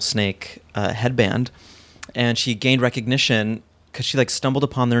rattlesnake headband. And she gained recognition because she like stumbled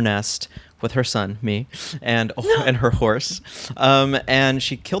upon their nest with her son, me, and and her horse. And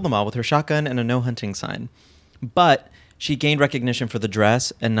she killed them all with her shotgun and a no hunting sign. But she gained recognition for the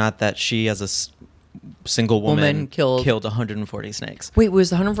dress, and not that she, as a single woman, killed 140 snakes. Wait, was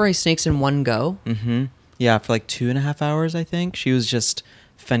the 140 snakes in one go? Mm-hmm. Yeah, for like 2.5 hours, I think. She was just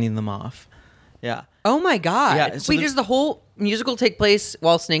fending them off. Yeah. Oh my God. Yeah, so Wait, does the whole musical take place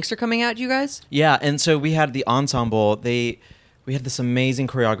while snakes are coming at you guys? Yeah, and so we had the ensemble. We had this amazing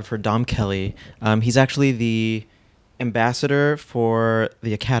choreographer, Dom Kelly. He's actually the ambassador for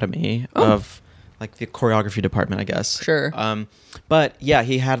the Academy of like the choreography department, I guess. Sure. But yeah,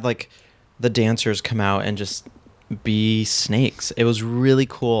 he had like the dancers come out and just be snakes. It was really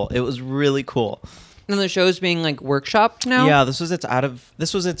cool. And the show's being like workshopped now? Yeah, this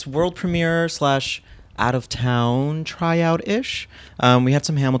was its world premiere / out of town tryout ish. We had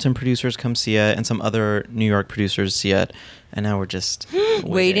some Hamilton producers come see it and some other New York producers see it, and now we're just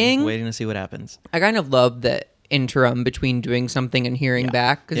waiting to see what happens. I kind of love the interim between doing something and hearing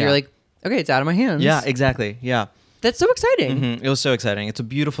back, because Yeah. you're like, okay, it's out of my hands. Yeah, exactly. Yeah. That's so exciting. It was so exciting. It's a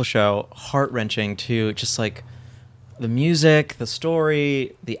beautiful show, heart-wrenching too. Just like the music, the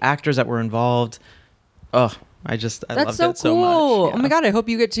story, the actors that were involved. Oh, I That's loved so it so cool. much. Oh my God, I hope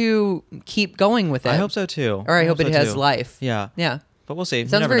you get to keep going with it. I hope so too. Or I hope it so has too. life. Yeah. Yeah. But we'll see. It You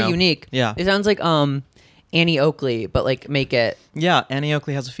sounds never very know. unique. Yeah. It sounds like Annie Oakley, but like make it. Yeah, Annie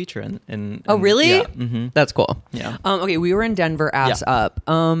Oakley has a feature in Oh, really? Yeah. Mm-hmm. That's cool. Yeah. Okay, we were in Denver, ass Yeah. up.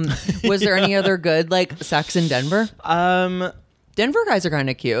 Was there any other good like sex in Denver? Denver guys are kind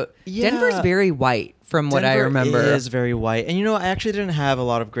of cute. Yeah. Denver's very white, from what I remember. It is very white. And I actually didn't have a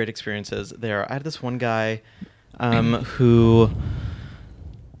lot of great experiences there. I had this one guy who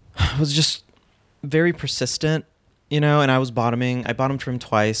was just very persistent, and I was bottoming. I bottomed for him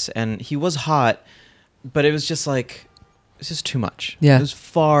twice, and he was hot, but it was just like, it's just too much. Yeah. It was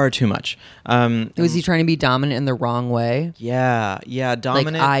far too much. Was he trying to be dominant in the wrong way? Yeah,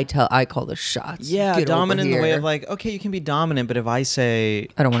 dominant. Like I call the shots. Yeah, Get dominant over in the way here. of like, okay, you can be dominant, but if I say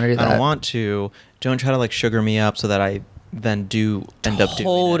I don't want to do that. I don't want to, don't try to like sugar me up so that I then do end up doing it.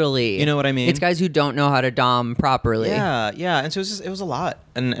 Totally. You know what I mean? It's guys who don't know how to dom properly. Yeah. And so it was a lot,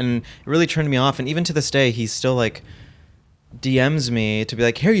 and it really turned me off. And even to this day, he's still like DMs me to be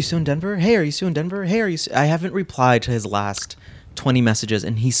like, "Hey, are you still in Denver? Hey, are you still in Denver? Hey, are you?" I haven't replied to his last 20 messages,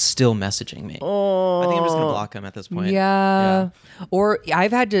 and he's still messaging me. Oh. I think I'm just gonna block him at this point. Yeah. Or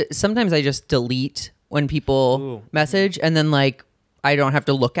I've had to. Sometimes I just delete when people Ooh. message, and then like I don't have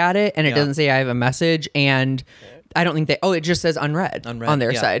to look at it, and it Yeah. doesn't say I have a message, and I don't think they. Oh, it just says unread on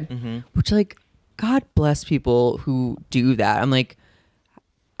their yeah. side, Mhm. which like God bless people who do that. I'm like,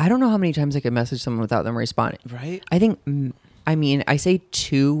 I don't know how many times I could message someone without them responding. Right? I think. I mean, I say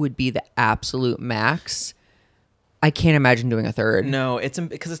 2 would be the absolute max. I can't imagine doing a third. No,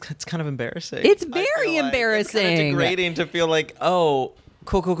 because it's kind of embarrassing. It's I very feel like. It's kind embarrassing. of degrading to feel like, oh,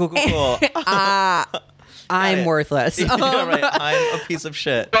 cool. I'm worthless. Yeah, right. I'm a piece of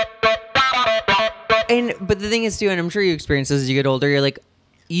shit. But the thing is too, and I'm sure you experience this as you get older, you're like,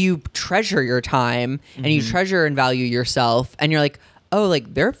 you treasure your time and you treasure and value yourself, and you're like, oh,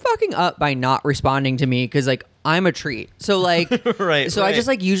 like they're fucking up by not responding to me because like I'm a treat. So like, Right, So I right. just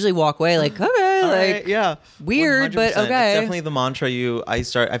like usually walk away like, okay, All like right, yeah, weird, but 100%. okay. It's definitely the mantra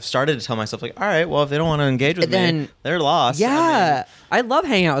I've started to tell myself, like, all right, well, if they don't want to engage with me, Then- they're lost. yeah, I love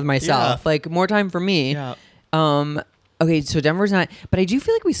hanging out with myself. Yeah. Like more time for me. Yeah. Okay, so Denver's not, but I do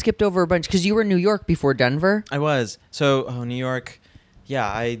feel like we skipped over a bunch because you were in New York before Denver. I was. So, New York, yeah,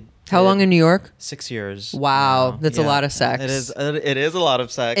 I How did long in New York? 6 years. Wow, now. that's a lot of sex. It is a lot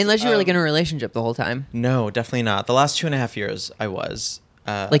of sex. Unless you were like in a relationship the whole time, No, definitely not. The last 2.5 years I was.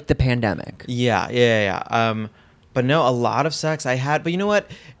 like the pandemic. Yeah. But no, a lot of sex I had. But you know what?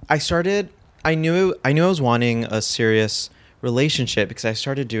 I knew I was wanting a serious relationship because I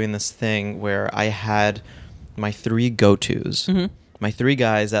started doing this thing where I had my 3 go-tos. My 3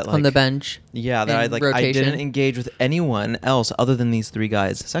 guys that like On the bench. Yeah, that in I rotation. didn't engage with anyone else other than these 3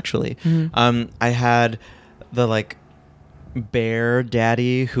 guys sexually. Mm-hmm. I had the like bear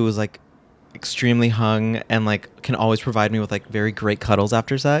daddy who was like extremely hung and like can always provide me with like very great cuddles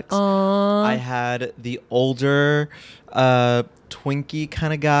after sex. Aww. I had the older Twinkie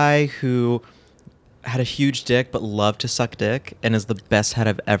kind of guy who had a huge dick but loved to suck dick and is the best head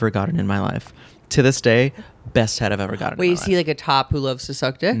I've ever gotten in my life. To this day, best head I've ever gotten. Wait, in my is he life. like a top who loves to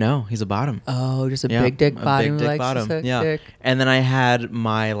suck dick? No, he's a bottom. Oh, just a Yeah, big dick a bottom big who dick likes to suck yeah. dick. And then I had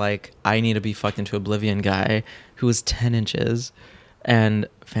my like I need to be fucked into oblivion guy who was 10 inches and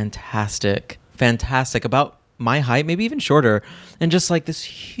fantastic, about my height, maybe even shorter, and just like this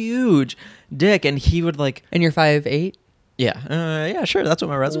huge dick. And he would like, And you're 5'8"? yeah, sure, that's what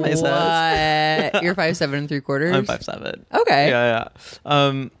my resume says. What? You're 5'7" 3/4"? I'm 5'7". Okay. Yeah.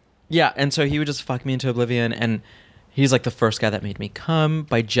 Yeah, and so he would just fuck me into oblivion, and he's like the first guy that made me come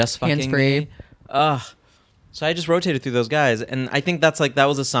by just fucking Hands-free. me. Ugh. So I just rotated through those guys, and I think that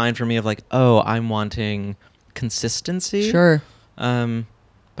was a sign for me of like, oh, I'm wanting consistency. Sure.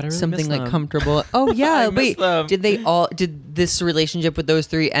 But I really Something miss like them. comfortable. Oh yeah, I miss wait. them. Did this relationship with those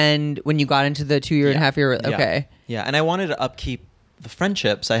three end when you got into the 2 year and a half year? Yeah. Okay. Yeah, and I wanted to upkeep the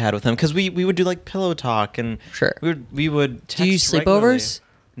friendships I had with him because we would do like pillow talk and Sure. we would text Do you regularly. sleepovers?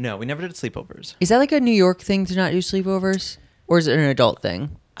 No, we never did sleepovers. Is that like a New York thing to not do sleepovers, or is it an adult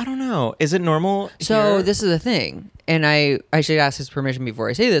thing? I don't know. Is it normal? So here? this is the thing, and I should ask his permission before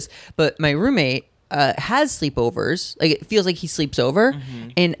I say this, but my roommate has sleepovers. Like it feels like he sleeps over,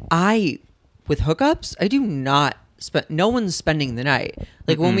 and with hookups, I do not spend. No one's spending the night.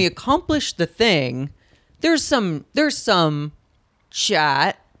 Like when we accomplish the thing, there's some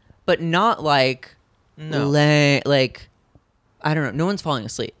chat, but not like like I don't know. No one's falling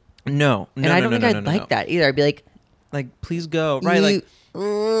asleep, No, and I don't think I'd like that either. I'd be like, please go. Right, like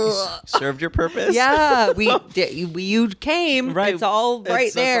served your purpose. yeah, you came. Right. It's all right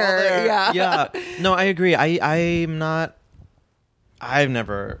It's all there. Yeah. Yeah. No, I agree. I'm not. I've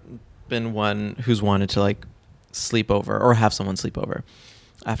never been one who's wanted to like sleep over or have someone sleep over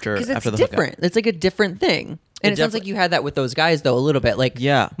after Because it's the different. hookup. It's like a different thing. And it sounds like you had that with those guys though a little bit, like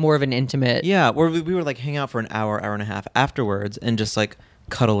Yeah. more of an intimate. Yeah, where we would like hang out for an hour and a half afterwards and just like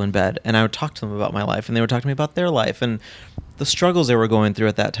cuddle in bed. And I would talk to them about my life and they would talk to me about their life and the struggles they were going through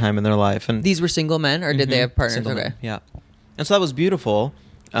at that time in their life. And These were single men, or did they have partners? Single Okay. men, yeah. And so that was beautiful.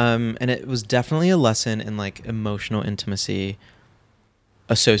 And it was definitely a lesson in like emotional intimacy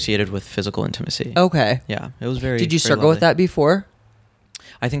associated with physical intimacy. Okay. Yeah, it was very. Did you very struggle with lovely. that before?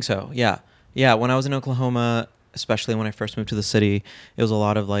 I think so. Yeah, yeah. When I was in Oklahoma, especially when I first moved to the city, it was a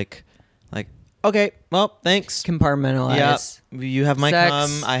lot of like, okay, well, thanks. Compartmentalize. Yeah, you have my Sex.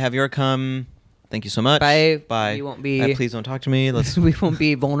 cum, I have your cum. Thank you so much. Bye. Bye. You won't be- Please don't talk to me. Let's. We won't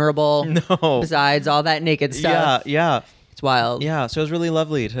be vulnerable. No. Besides all that naked Yeah, stuff. yeah, It's wild. yeah. So it was really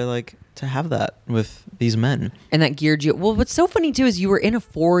lovely to have that with these men. And that geared you. Well, what's so funny too is you were in a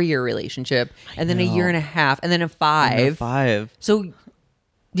 4-year relationship, and then a know. year and a half, and then a 5. And 5. So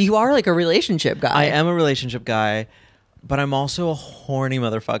you are like a relationship guy. I am a relationship guy, but I'm also a horny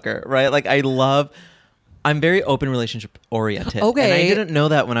motherfucker, right? Like I'm very open relationship oriented. Okay. And I didn't know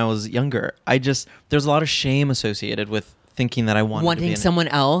that when I was younger. There's a lot of shame associated with thinking that I wanted to be wanting in someone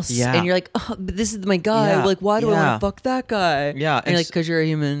else. Yeah. And you're like, oh, but this is my guy. Yeah, Like, why do I yeah. want to fuck that guy? Yeah, And and you're like, s- because you're a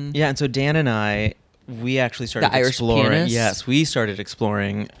human. Yeah, and so Dan and I, we actually started The Irish exploring. pianist? Yes, we started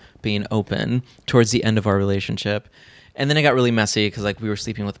exploring being open towards the end of our relationship, and then it got really messy because like we were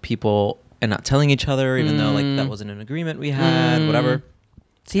sleeping with people and not telling each other, even though like that wasn't an agreement we had. Whatever.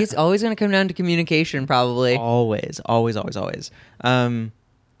 See, it's always going to come down to communication, probably. Always.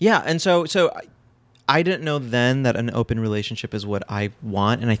 Yeah, and so I didn't know then that an open relationship is what I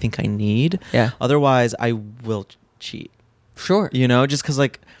want and I think I need. Yeah. Otherwise, I will cheat. Sure. You know, just because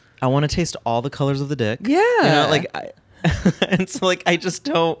like I want to taste all the colors of the dick. Yeah. You know, like and so like I just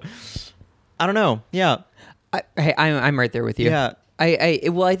don't. I don't know. Yeah. I'm right there with you. Yeah.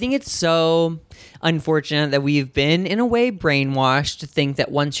 I think it's so unfortunate that we've been in a way brainwashed to think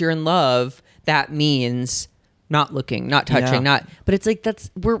that once you're in love, that means not looking, not touching, Yeah. but it's like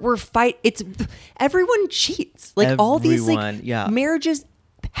we're it's everyone cheats. Like all these Everyone, like yeah. marriages,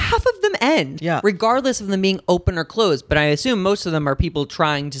 half of them end. Yeah. Regardless of them being open or closed. But I assume most of them are people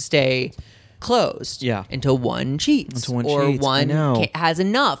trying to stay closed. Yeah. Until one cheats. Until one or cheats, I one know. has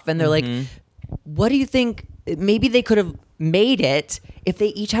enough. And they're like, what do you think? Maybe they could have made it if they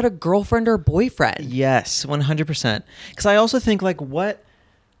each had a girlfriend or boyfriend. Yes, 100%. Because I also think like what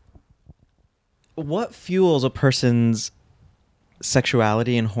fuels a person's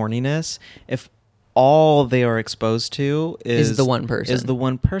sexuality and horniness if all they are exposed to Is the one person. Is the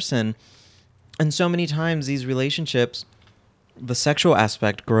one person. And so many times these relationships, the sexual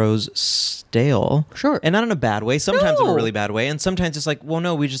aspect grows stale. Sure. And not in a bad way. Sometimes in No. a really bad way. And sometimes it's like, well,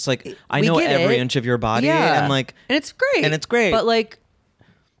 no, we just like, I We know get every it. inch of your body. Yeah. And like, And it's great. And it's great. But like,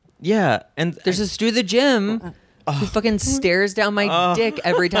 yeah. And there's this dude at the gym who fucking stares down my dick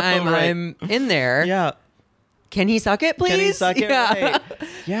every time Right. I'm in there. yeah. Can he suck it, please? Can he suck it? Yeah. Right.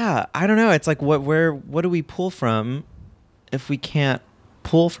 Yeah. I don't know. It's like, what do we pull from if we can't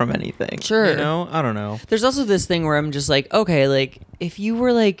pull from anything? Sure. You know? I don't know. There's also this thing where I'm just like, okay, like if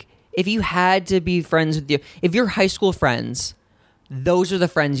you had to be friends with if you're high school friends, those are the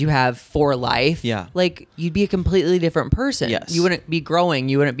friends you have for life. Yeah. Like you'd be a completely different person. Yes. You wouldn't be growing.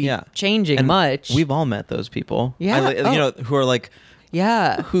 You wouldn't be Yeah. changing And much. We've all met those people. Yeah. You know, who are like,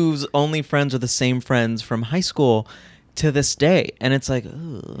 yeah. whose only friends are the same friends from high school. to this day. And it's like,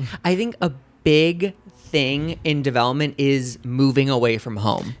 ugh. I think a big thing in development is moving away from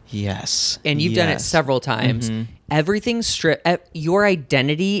home. Yes. And you've done it Yes. several times. Everything's stripped. Your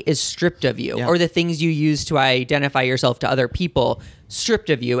identity is stripped of you, Yeah. or the things you use to identify yourself to other people stripped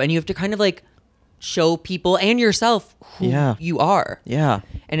of you, and you have to kind of like show people and yourself who Yeah. you are. Yeah.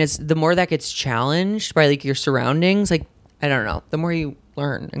 And it's the more that gets challenged by like your surroundings, like I don't know, the more you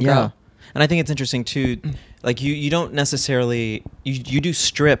learn and Yeah. grow. And I think it's interesting too, like you don't necessarily you do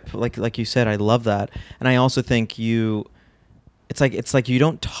strip like you said. I love that, and I also think it's like you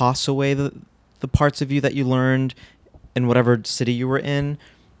don't toss away the parts of you that you learned in whatever city you were in,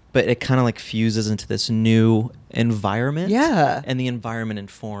 but it kind of like fuses into this new environment. Yeah. And the environment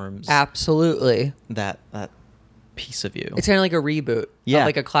informs Absolutely. that piece of you. It's kind of like a reboot. Yeah. Of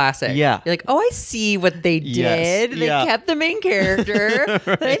like a classic. Yeah. You're like, oh, I see what they Yes. did. They Yeah. kept the main character.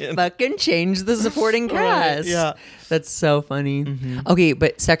 They fucking changed the supporting cast. Yeah. That's so funny. Okay,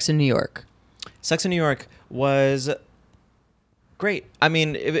 but Sex in New York. Sex in New York was great. I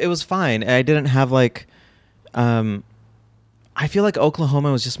mean, it was fine. I didn't have like, I feel like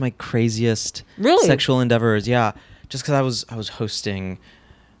Oklahoma was just my craziest Really? sexual endeavors. Yeah, just because I was hosting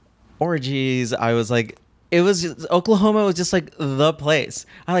orgies. I was like, Oklahoma was just like the place.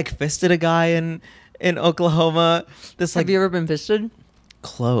 I like fisted a guy in Oklahoma. This like Have you ever been fisted?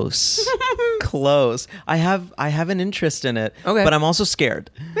 close, close. I have an interest in it. Okay. But I'm also scared.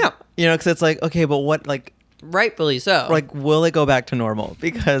 Yeah. You know, because it's like, okay, but what like. Rightfully so. Like, will it go back to normal?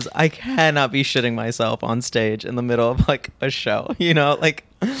 Because I cannot be shitting myself on stage in the middle of like a show, you know? Like,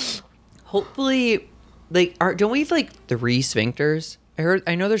 hopefully, like, don't we have like 3 sphincters?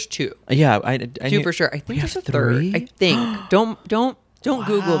 I know there's 2. yeah, I 2 knew- for sure. I we think there's have a 3rd. 3? I think. Don't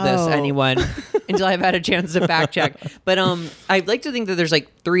Google this, Wow. anyone, until I've had a chance to fact check. But I'd like to think that there's like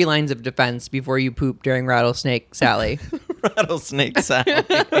 3 lines of defense before you poop during Rattlesnake Sally. Rattlesnake sound.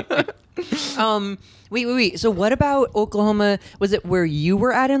 Wait. So what about Oklahoma? Was it where you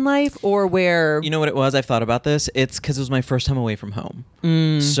were at in life, or where? You know what it was? I've thought about this. It's because it was my first time away from home.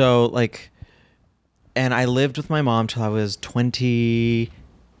 Mm. So like, and I lived with my mom till I was 23.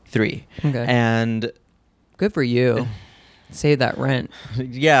 Okay. And Good for you. Save that rent.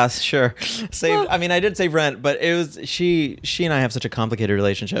 yeah, sure. I mean, I did save rent, but it was she and I have such a complicated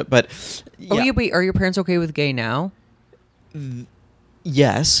relationship. But Oh yeah, wait. Are your parents okay with gay now?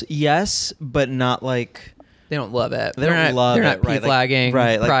 yes, but not like They don't love it. they don't love They're it, not right? Like, flagging.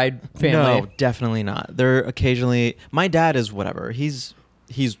 right? Like, Pride family. No, definitely not. They're occasionally. My dad is whatever. He's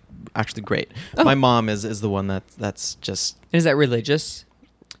actually great. Oh. My mom is the one that's just Is that religious?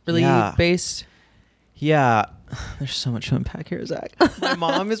 Really Yeah. based? yeah. There's so much to unpack here, Zach. My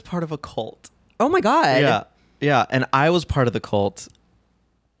mom is part of a cult. Oh my god. Yeah, and I was part of the cult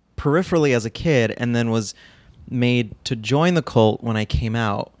peripherally as a kid, and then was made to join the cult when I came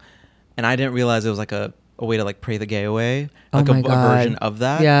out, and I didn't realize it was like a way to like pray the gay away, like Oh my a God. version of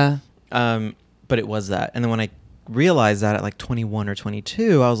that. Yeah. But it was that, and then when I realized that at like 21 or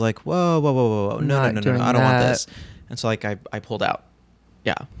 22, I was like, whoa, no, Not no, doing I don't want that. this, and so like I pulled out.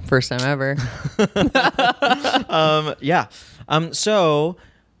 Yeah. First time ever. Yeah. So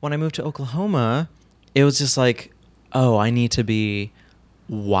when I moved to Oklahoma, it was just like, oh, I need to be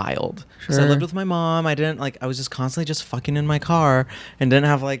wild. Because I Sure. lived with my mom. I was just constantly just fucking in my car and didn't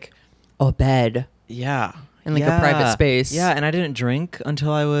have like, A bed. yeah. And, like, a private space. Yeah. And I didn't drink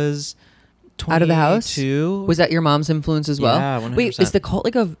until I was 22. Out of the house? Was that your mom's influence as well? Yeah, 100%. Wait, is the cult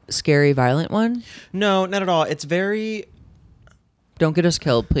like a scary, violent one? No, not at all. It's very, Don't get us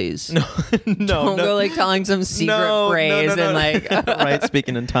killed, please. no, Don't go like telling some secret phrase and like right,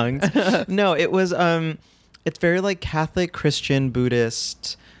 speaking in tongues. No, it was it's very like Catholic, Christian,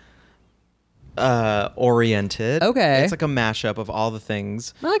 Buddhist oriented. Okay. It's like a mashup of all the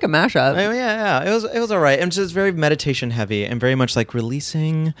things. I like a mashup. Oh, yeah. It was all right. And just very meditation heavy and very much like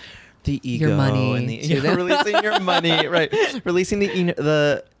releasing the ego Your money and the, to them. releasing your money, right? Releasing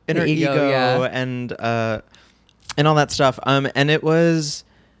the inner ego, yeah. and all that stuff. And it was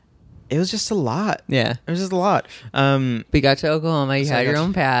just a lot. Yeah. It was just a lot. We got to Oklahoma. You So I had your got-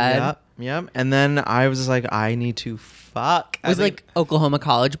 own pad. Yep. And then I was just like, I need to fuck. Was it like Oklahoma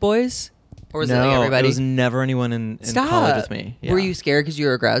college boys? Or was no, it like everybody? It was never anyone in college with me. Yeah. Were you scared because you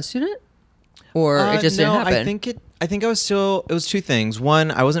were a grad student? Or it just no, didn't happen? I think I was still. It was 2 things. One,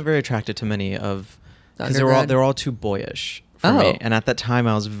 I wasn't very attracted to many of because Undergrad? they were all too boyish for Oh. me. And at that time,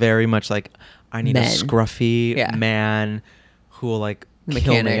 I was very much like, I need Men. a scruffy Yeah. man who will like kill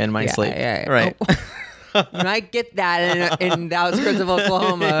Mechanic. me in my Yeah, sleep. yeah, yeah. Right. Oh. And I get that in the outskirts of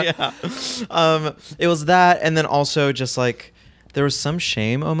Oklahoma. Yeah. It was that, and then also just like there was some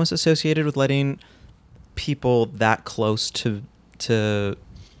shame almost associated with letting people that close to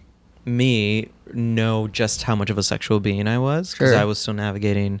me know just how much of a sexual being I was, because Sure. I was still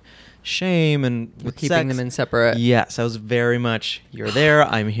navigating shame and We're with keeping sex. them in separate. Yes, I was very much, you're there,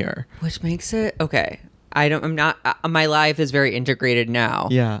 I'm here. Which makes it okay. I'm not. My life is very integrated now.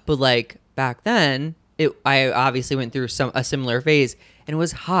 Yeah. But like back then, I obviously went through a similar phase, and it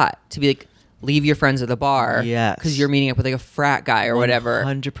was hot to be like, leave your friends at the bar. Yes. Because you're meeting up with like a frat guy or whatever.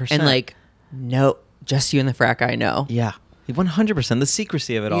 100%. And like, no, just you and the frat guy know. Yeah. 100%. The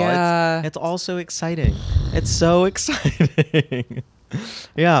secrecy of it all. Yeah. It's all so exciting. It's so exciting.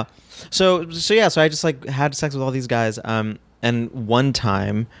 Yeah. So I just like had sex with all these guys. And one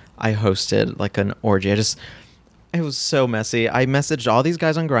time I hosted like an orgy. It was so messy. I messaged all these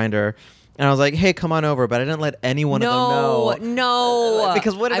guys on Grindr, and I was like, "Hey, come on over," but I didn't let any one of them know. No.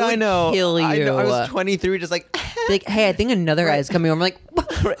 Because what did I would know? Kill you. I was 23, just like, Like, hey, I think another guy's coming over. I'm like,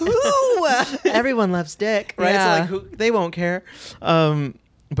 who? everyone loves dick, right? Yeah. So like, they won't care.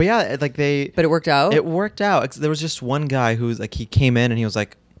 But yeah, like But it worked out. it worked out. There was just one guy who was like, he came in and he was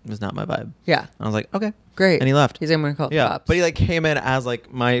like, "It was not my vibe." Yeah. I was like, "Okay, Great. and he left. He's like, I'm gonna call the Yeah, cops. but he like came in as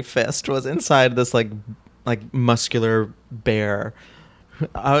like my fist was inside this like muscular bear.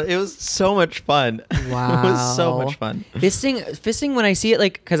 It was so much fun. Wow. It was so much fun. Fisting when I see it,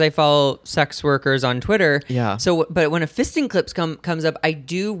 like, because I follow sex workers on Twitter. Yeah. So, but when a fisting clip comes up, I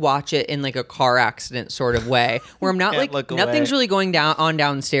do watch it in like a car accident sort of way, where I'm not Can't like look nothing's away. really going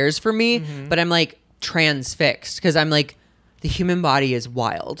downstairs for me, but I'm like transfixed because I'm like, the human body is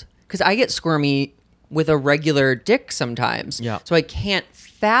wild. Because I get squirmy with a regular dick sometimes. Yeah. So I can't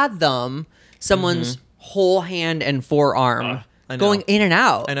fathom someone's whole hand and forearm I know. going in and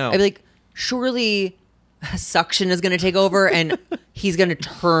out. I know. I'd be like, surely suction is going to take over and he's going to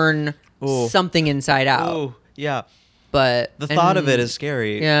turn Ooh. something inside out. Oh, yeah. But The thought of it and is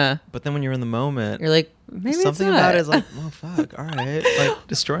scary. Yeah. But then when you're in the moment, You're like, maybe something it's not. about it is like, oh fuck, all right, like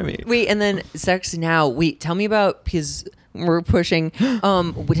destroy me. Wait, and then sex now. Wait, tell me about, because we're pushing. Tell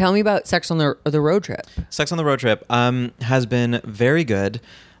me about sex on the road trip. Sex on the road trip has been very good.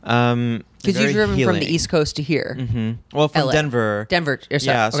 Because you've driven from the East Coast to here. Well, from LA. Denver. Denver.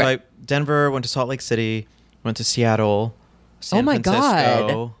 Yeah, so okay. Denver, went to Salt Lake City, went to Seattle, San Oh my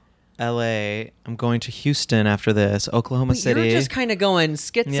Francisco, LA. I'm going to Houston after this, Oklahoma City. You're just kind of going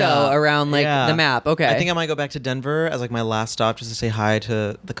schizo Yeah. around like Yeah. the map. Okay. I think I might go back to Denver as like my last stop just to say hi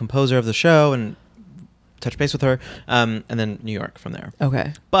to the composer of the show and touch base with her, and then New York from there.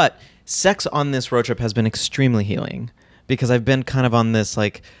 Okay. But sex on this road trip has been extremely healing because I've been kind of on this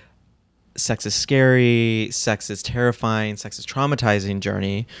like sex is scary, sex is terrifying, sex is traumatizing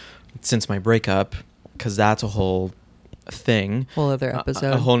journey since my breakup, because that's a whole thing. Whole other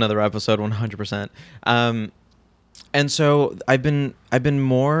episode. A whole nother episode, 100%. And so I've been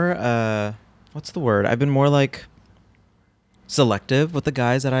more what's the word? I've been more like selective with the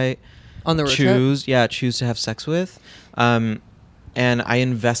guys that I On the road choose to have sex with, and I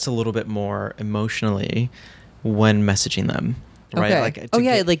invest a little bit more emotionally when messaging them, right? Okay. Like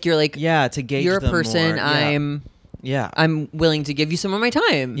like you're like, to gauge you're a them person. more. Yeah. I'm willing to give you some of my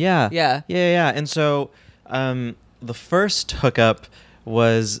time. Yeah. And so the first hookup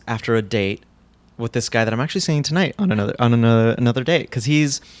was after a date with this guy that I'm actually seeing tonight on another date, because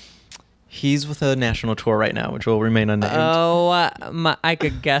he's with a national tour right now, which will remain unnamed. Oh, I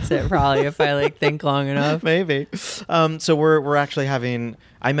could guess it probably if I like think long enough. Maybe. So we're actually having.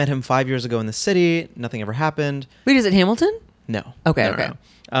 I met him 5 years ago in the city. Nothing ever happened. Wait, is it Hamilton? No. Okay, No, okay.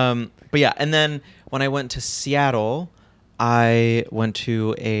 no. But yeah, and then when I went to Seattle, I went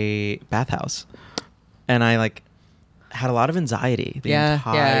to a bathhouse, and I like had a lot of anxiety the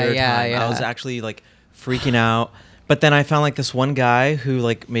entire time. yeah. I was actually like freaking out. But then I found like this one guy who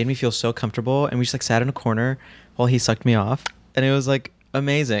like made me feel so comfortable, and we just like sat in a corner while he sucked me off, and it was like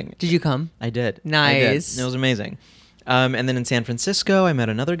amazing. Did you come? I did. Nice. It was amazing. And then in San Francisco, I met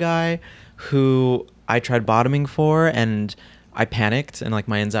another guy who I tried bottoming for, and I panicked, and like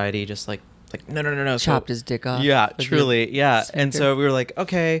my anxiety just like no. Chopped his dick off. Yeah, with truly. your Yeah. And sphincter. so we were like,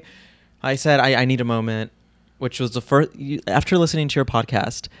 okay. I said I need a moment, which was the first after listening to your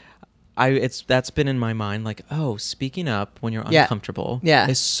podcast. That's been in my mind, like, oh, speaking up when you're Yeah. uncomfortable Yeah.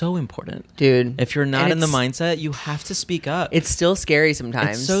 is so important. Dude. If you're not And in the it's- mindset, you have to speak up. It's still scary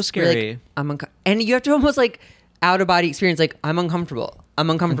sometimes. It's so You're scary. like, and you have to almost like out of body experience, like, I'm uncomfortable.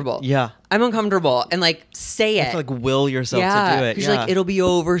 Yeah. I'm uncomfortable. And like say You it. have to like will yourself yeah, to do it. because you're like, it'll be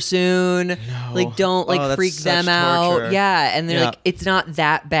over soon. No. Like, don't like Oh, that's freak such them out. torture. Yeah. And they're Yeah. like, it's not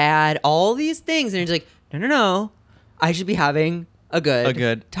that bad. All these things. And you're just like, no. I should be having a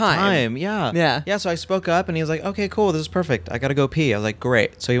good time. Yeah. Yeah. Yeah. So I spoke up and he was like, okay, cool. This is perfect. I got to go pee. I was like,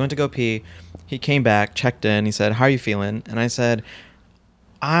 great. So he went to go pee. He came back, checked in. He said, how are you feeling? And I said,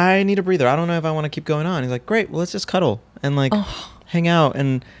 I need a breather. I don't know if I want to keep going on. He's like, great. Well, let's just cuddle and like hang out.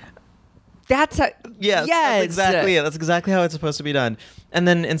 And That's how, yes, that's exactly it. That's exactly how it's supposed to be done. And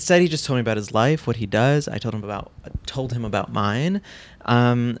then instead, he just told me about his life, what he does. I told him about mine.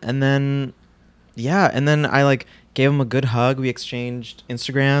 And then I like gave him a good hug. We exchanged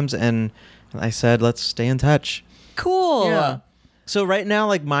Instagrams, and I said, let's stay in touch. Cool. Yeah. So right now,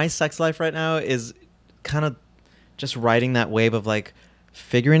 like my sex life right now is kind of just riding that wave of like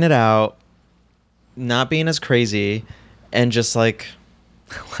figuring it out, not being as crazy, and just like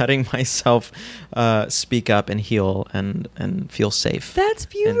letting myself speak up and heal and feel safe. That's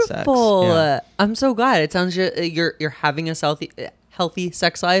in sex. beautiful. Yeah. I'm so glad. It sounds you're having a healthy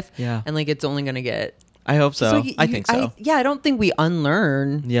sex life. Yeah. And like it's only gonna get. I hope so. It's like I think so. I don't think we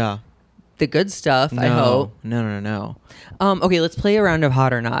unlearn Yeah. the good stuff. I hope. No. Okay, let's play a round of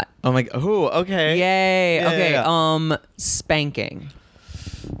hot or not. Oh my. Oh, okay. Yay. Yeah, Okay. yeah. Spanking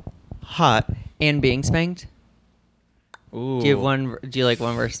Hot. and being spanked. Ooh. Do you like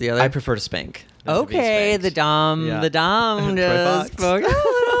one versus the other? I prefer to spank. than to be Okay, spanked. the dom Yeah. just Troy Fox. spoke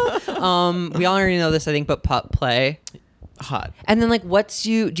a little. We already know this, I think, but pup play. Hot. And then like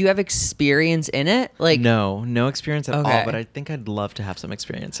do you have experience in it? Like No experience at Okay. all, but I think I'd love to have some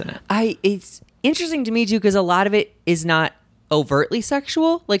experience in it. it's interesting to me too because a lot of it is not overtly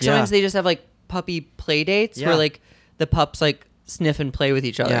sexual. Like sometimes Yeah. they just have like puppy play dates Yeah. where like the pups like sniff and play with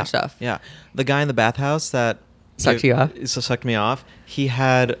each other and stuff. Yeah. The guy in the bathhouse that Sucked you off? Sucked me off. He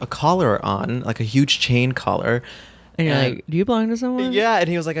had a collar on, like a huge chain collar. And you're like, do you belong to someone? Yeah, and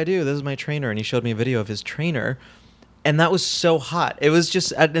he was like, I do. This is my trainer. And he showed me a video of his trainer. And that was so hot. It was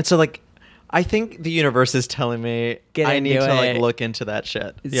just, and so like, I think the universe is telling me Get I need into to like it. look into that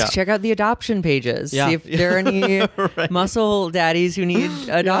shit. Yeah. Check out the adoption pages. Yeah. See if there are any Right. muscle daddies who need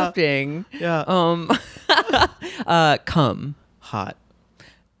adopting. Yeah. Come. Hot.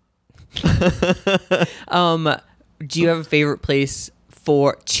 Do you have a favorite place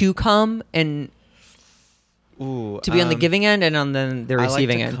to come and Ooh. to be on the giving end and on the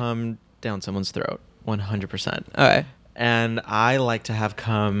receiving I like to end? come down someone's throat, 100%. Okay. And I like to have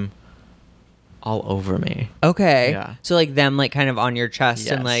come all over me. Okay. Yeah. So like them like kind of on your chest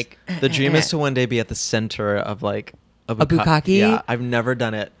and Yes. like the dream is to one day be at the center of like a bukkake? Yeah, I've never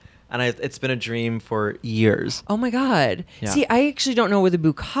done it, and it's been a dream for years. Oh my God. Yeah. See, I actually don't know with the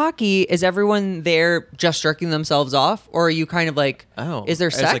bukkake, is everyone there just jerking themselves off? Or are you kind of like, Oh. is there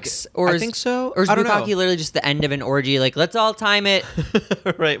It's like- sex? I think so. Or is I don't bukkake know. literally just the end of an orgy? Like, let's all time it.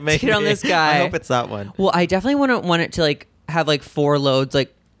 Right, maybe. Get on this guy. I hope it's that one. Well, I definitely want it to like have like 4 loads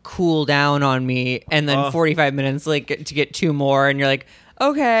like cool down on me and then Oh. 45 minutes like to get 2 more and you're like,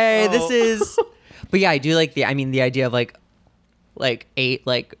 okay, this Oh. is. But yeah, I do like the idea of like 8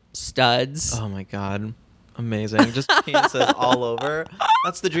 like studs. Oh my god, amazing! Just penises all over.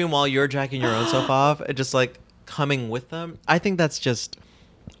 That's the dream. While you're jacking your own self off, and just like coming with them. I think that's just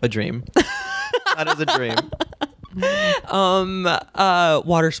a dream. That is a dream.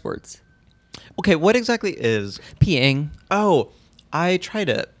 Water sports. Okay, what exactly is? Peeing. Oh, I tried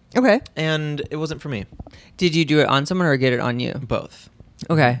it, Okay. and it wasn't for me. Did you do it on someone or get it on you? Both.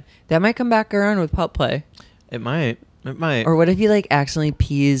 Okay. That might come back around with pup play. It might. It might. Or what if he like accidentally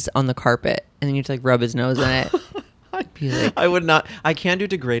pees on the carpet and then you have to like rub his nose in it? Be like, I would not. I can't do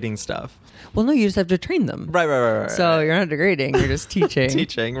degrading stuff. well, no, you just have to train them. Right. So you're not degrading. You're just teaching.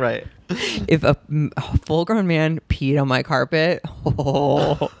 Teaching, right. If a full-grown man peed on my carpet,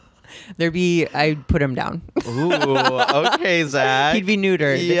 I'd put him down. Ooh, okay, Zach. He'd be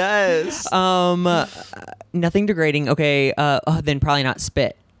neutered. Yes. Nothing degrading. Okay. Then probably not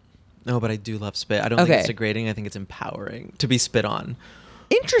spit. No, but I do love spit. I don't think Okay. it's degrading. I think it's empowering to be spit on.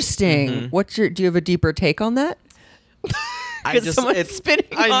 Interesting. Mm-hmm. Do you have a deeper take on that? I Because just someone's it's spitting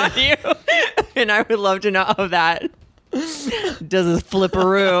I know. on you, and I would love to know how that does a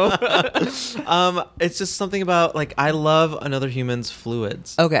flipperoo. It's just something about like I love another human's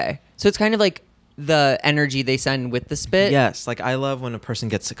fluids. Okay, so it's kind of like the energy they send with the spit. Yes, like I love when a person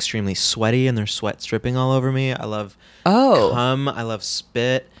gets extremely sweaty and their sweat dripping all over me. I love cum. I love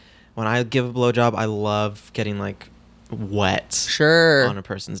spit. When I give a blowjob, I love getting like wet Sure. on a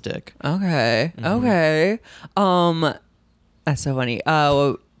person's dick. Okay. Mm-hmm. Okay. That's so funny.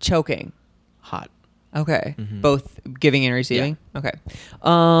 Choking. Hot. Okay. Both giving and receiving. Okay.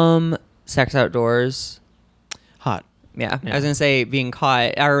 Sex outdoors. Hot. Yeah. I Yeah. was gonna say being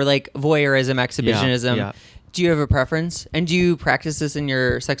caught or like voyeurism, exhibitionism. Yeah. Do you have a preference? And do you practice this in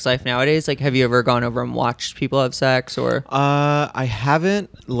your sex life nowadays? Like, have you ever gone over and watched people have sex or? I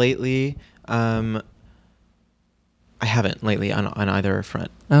haven't lately. I haven't lately on either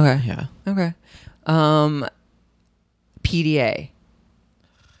front. Okay. Yeah. Okay. PDA.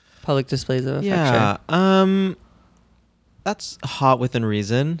 Public displays of affection. Yeah. That's hot within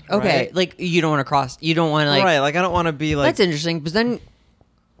reason. Okay. Right? Like, you don't want to cross. You don't want to like. Right. Like, I don't want to be like. That's interesting. But then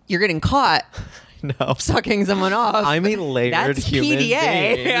you're getting caught No. sucking someone off. I'm a layered That's human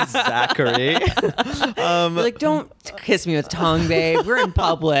PDA. being, Zachary. You're like, don't kiss me with tongue, babe. We're in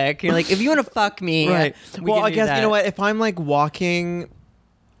public. You're like, if you want to fuck me, Right. we Well, can I do guess, that. you know what? If I'm like walking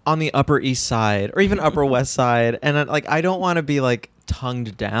on the Upper East Side or even Upper West Side, and like I don't want to be like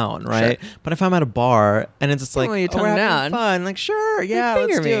tongued down, right? Sure. But if I'm at a bar and it's just You like, want you oh, we're tongued having down. fun, like sure, yeah,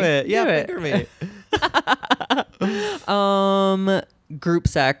 finger let's me. do it. Do Yeah, it. finger me. Group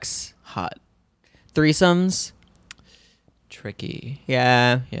sex, Hot, threesomes. tricky.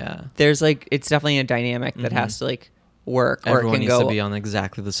 Yeah. Yeah. There's like, it's definitely a dynamic that has to like work, or Everyone it can needs go to be on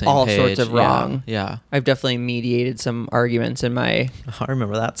exactly the same all page. sorts of Yeah, wrong. Yeah. I've definitely mediated some arguments in my. I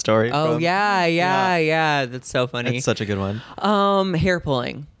remember that story. Oh from- yeah. That's so funny. It's such a good one. Hair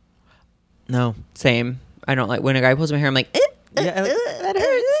pulling. No. Same. I don't like when a guy pulls my hair. I'm like, Yeah, that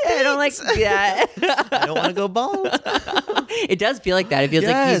hurts. I don't like that. I don't want to go bald. It does feel like that. It feels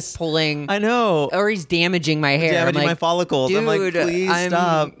like he's Yes. pulling, I know. or he's damaging my hair. Damaging I'm my like, follicles. Dude, I'm like, please I'm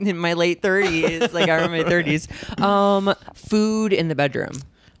stop. in my late 30s. Like, I'm in my 30s. Food in the bedroom.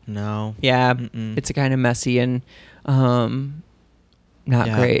 No. Yeah, Mm-mm. it's kind of messy and not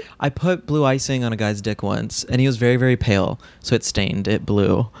Yeah. great. I put blue icing on a guy's dick once, and he was very, very pale, so it stained it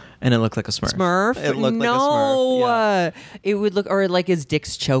blue, and it looked like a Smurf. Smurf? It looked no, like a Smurf. it would look, or like his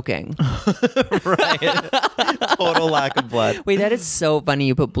dick's choking. Yeah. Right. Total lack of blood. Wait, that is so funny.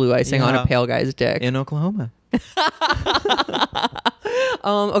 You put blue icing on a Yeah. pale guy's dick. In Oklahoma.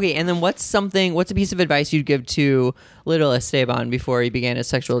 Okay, and then what's a piece of advice you'd give to little Esteban before he began his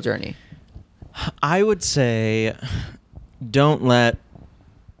sexual journey? I would say, don't let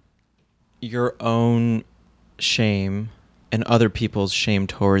your own shame and other people's shame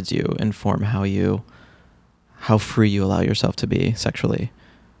towards you inform how free you allow yourself to be sexually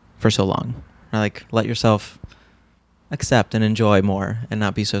for so long. Like, let yourself accept and enjoy more and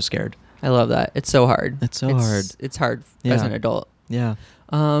not be so scared. I love that. It's so hard. It's so hard. It's hard as Yeah. an adult. Yeah.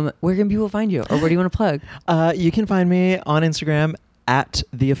 Where can people find you, or where do you want to plug? You can find me on Instagram at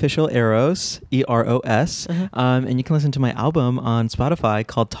the official Eros, EROS, and you can listen to my album on Spotify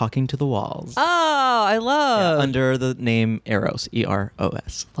called Talking to the Walls. Oh, I love. Under the name Eros,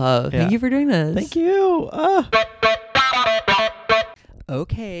 EROS. Love. Yeah. Thank you for doing this. Thank you.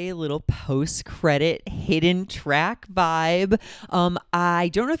 Okay, little post-credit hidden track vibe. I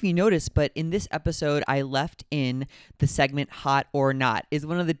don't know if you noticed, but in this episode, I left in the segment Hot or Not. Is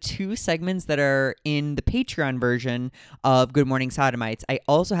one of the two segments that are in the Patreon version of Good Morning Sodomites. I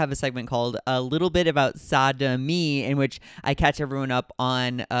also have a segment called A Little Bit About Sodomy, in which I catch everyone up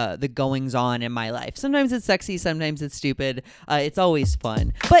on the goings-on in my life. Sometimes it's sexy, sometimes it's stupid. It's always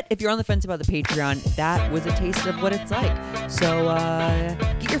fun. But if you're on the fence about the Patreon, that was a taste of what it's like. So,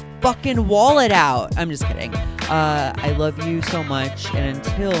 get your fucking wallet out. I'm just kidding. I love you so much. And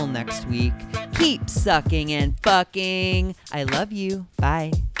until next week, keep sucking and fucking. I love you.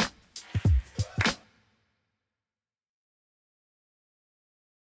 Bye.